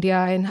live in India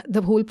and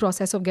the whole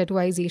process of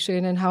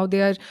ghettoization and how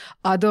they are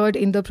othered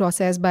in the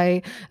process,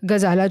 by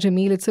Ghazala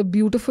Jamil. It's a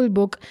beautiful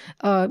book.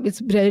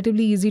 It's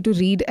relatively easy to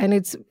read, and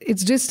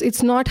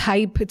it's not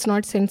hype, it's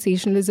not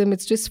sensationalism,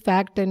 it's just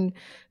fact and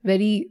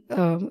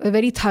a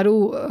very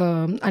thorough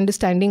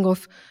understanding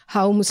of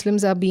how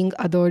Muslims are being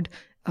othered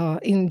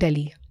in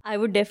Delhi. I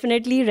would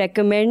definitely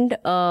recommend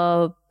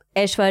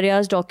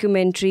Aishwarya's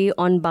documentary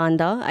on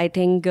Banda. I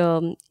think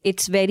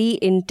it's very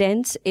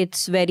intense,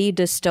 it's very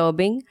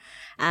disturbing,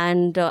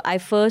 and I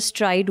first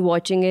tried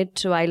watching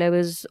it while I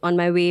was on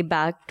my way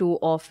back to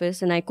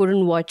office, and I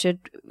couldn't watch it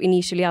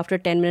initially. After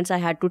 10 minutes I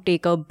had to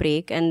take a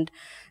break, and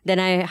then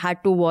I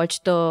had to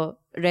watch the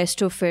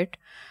rest of it.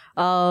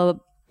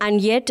 And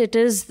yet it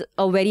is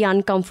a very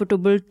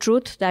uncomfortable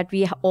truth that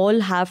we all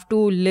have to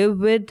live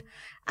with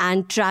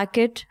and track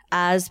it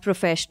as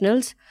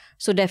professionals.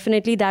 So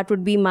definitely that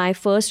would be my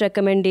first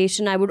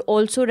recommendation. I would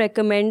also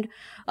recommend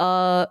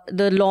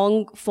the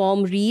long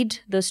form read,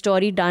 the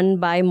story done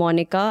by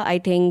Monica. I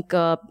think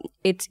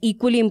it's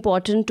equally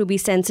important to be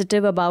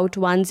sensitive about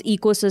one's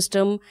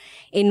ecosystem,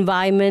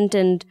 environment,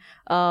 and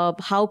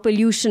how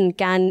pollution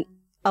can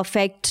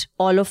affect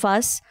all of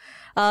us.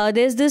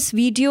 There's this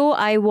video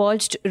I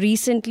watched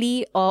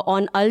recently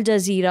on Al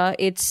Jazeera.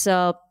 It's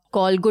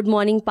called Good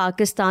Morning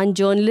Pakistan,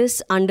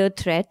 Journalists Under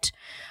Threat.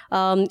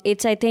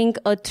 It's, I think,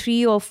 a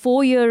 3 or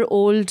 4 year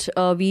old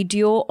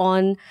video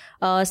on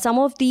some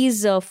of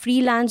these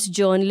freelance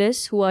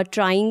journalists who are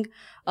trying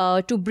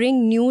to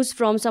bring news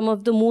from some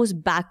of the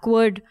most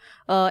backward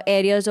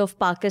areas of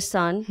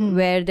Pakistan,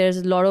 where there's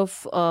a lot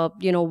of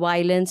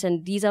violence,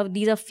 and these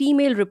are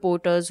female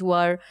reporters who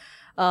are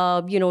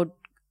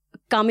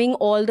coming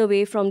all the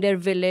way from their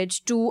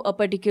village to a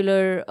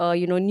particular,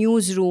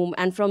 newsroom.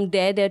 And from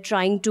there, they're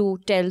trying to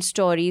tell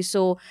stories.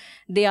 So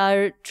they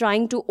are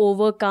trying to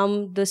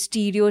overcome the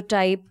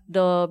stereotype,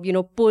 the,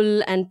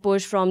 pull and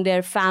push from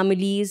their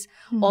families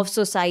of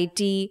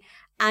society.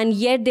 And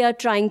yet they are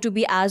trying to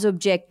be as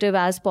objective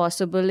as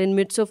possible in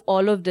midst of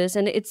all of this.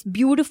 And it's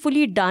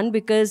beautifully done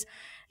because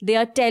they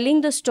are telling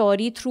the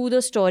story through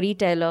the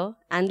storyteller,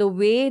 and the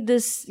way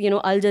this,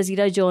 Al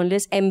Jazeera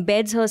journalist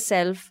embeds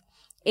herself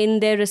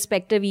in their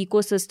respective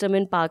ecosystem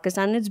in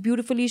Pakistan. It's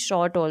beautifully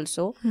shot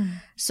also.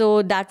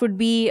 So that would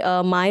be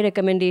my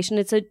recommendation.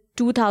 It's a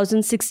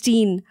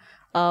 2016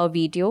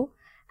 video.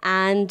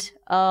 And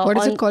what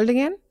is it called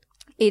again?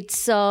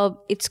 It's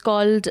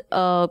called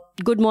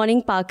Good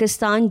Morning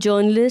Pakistan,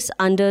 Journalists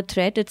Under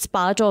Threat. It's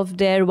part of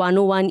their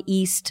 101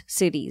 East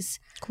series.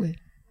 Cool.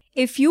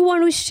 If you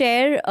want to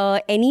share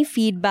any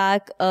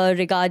feedback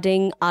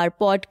regarding our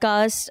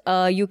podcast,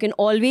 you can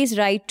always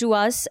write to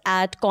us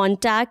at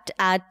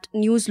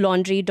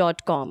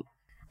contact@newslaundry.com.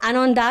 And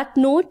on that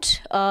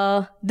note,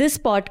 this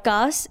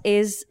podcast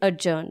is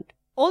adjourned.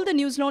 All the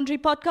News Laundry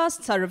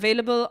podcasts are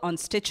available on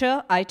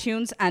Stitcher,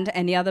 iTunes, and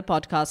any other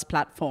podcast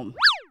platform.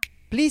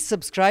 Please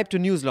subscribe to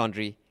News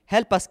Laundry.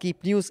 Help us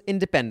keep news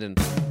independent.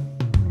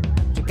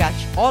 To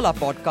catch all our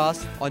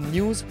podcasts on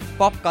news,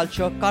 pop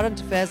culture,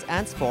 current affairs,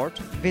 and sport,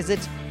 visit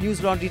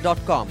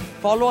newslaundry.com.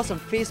 Follow us on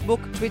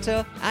Facebook,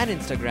 Twitter, and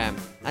Instagram,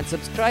 and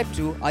subscribe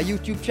to our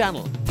YouTube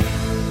channel.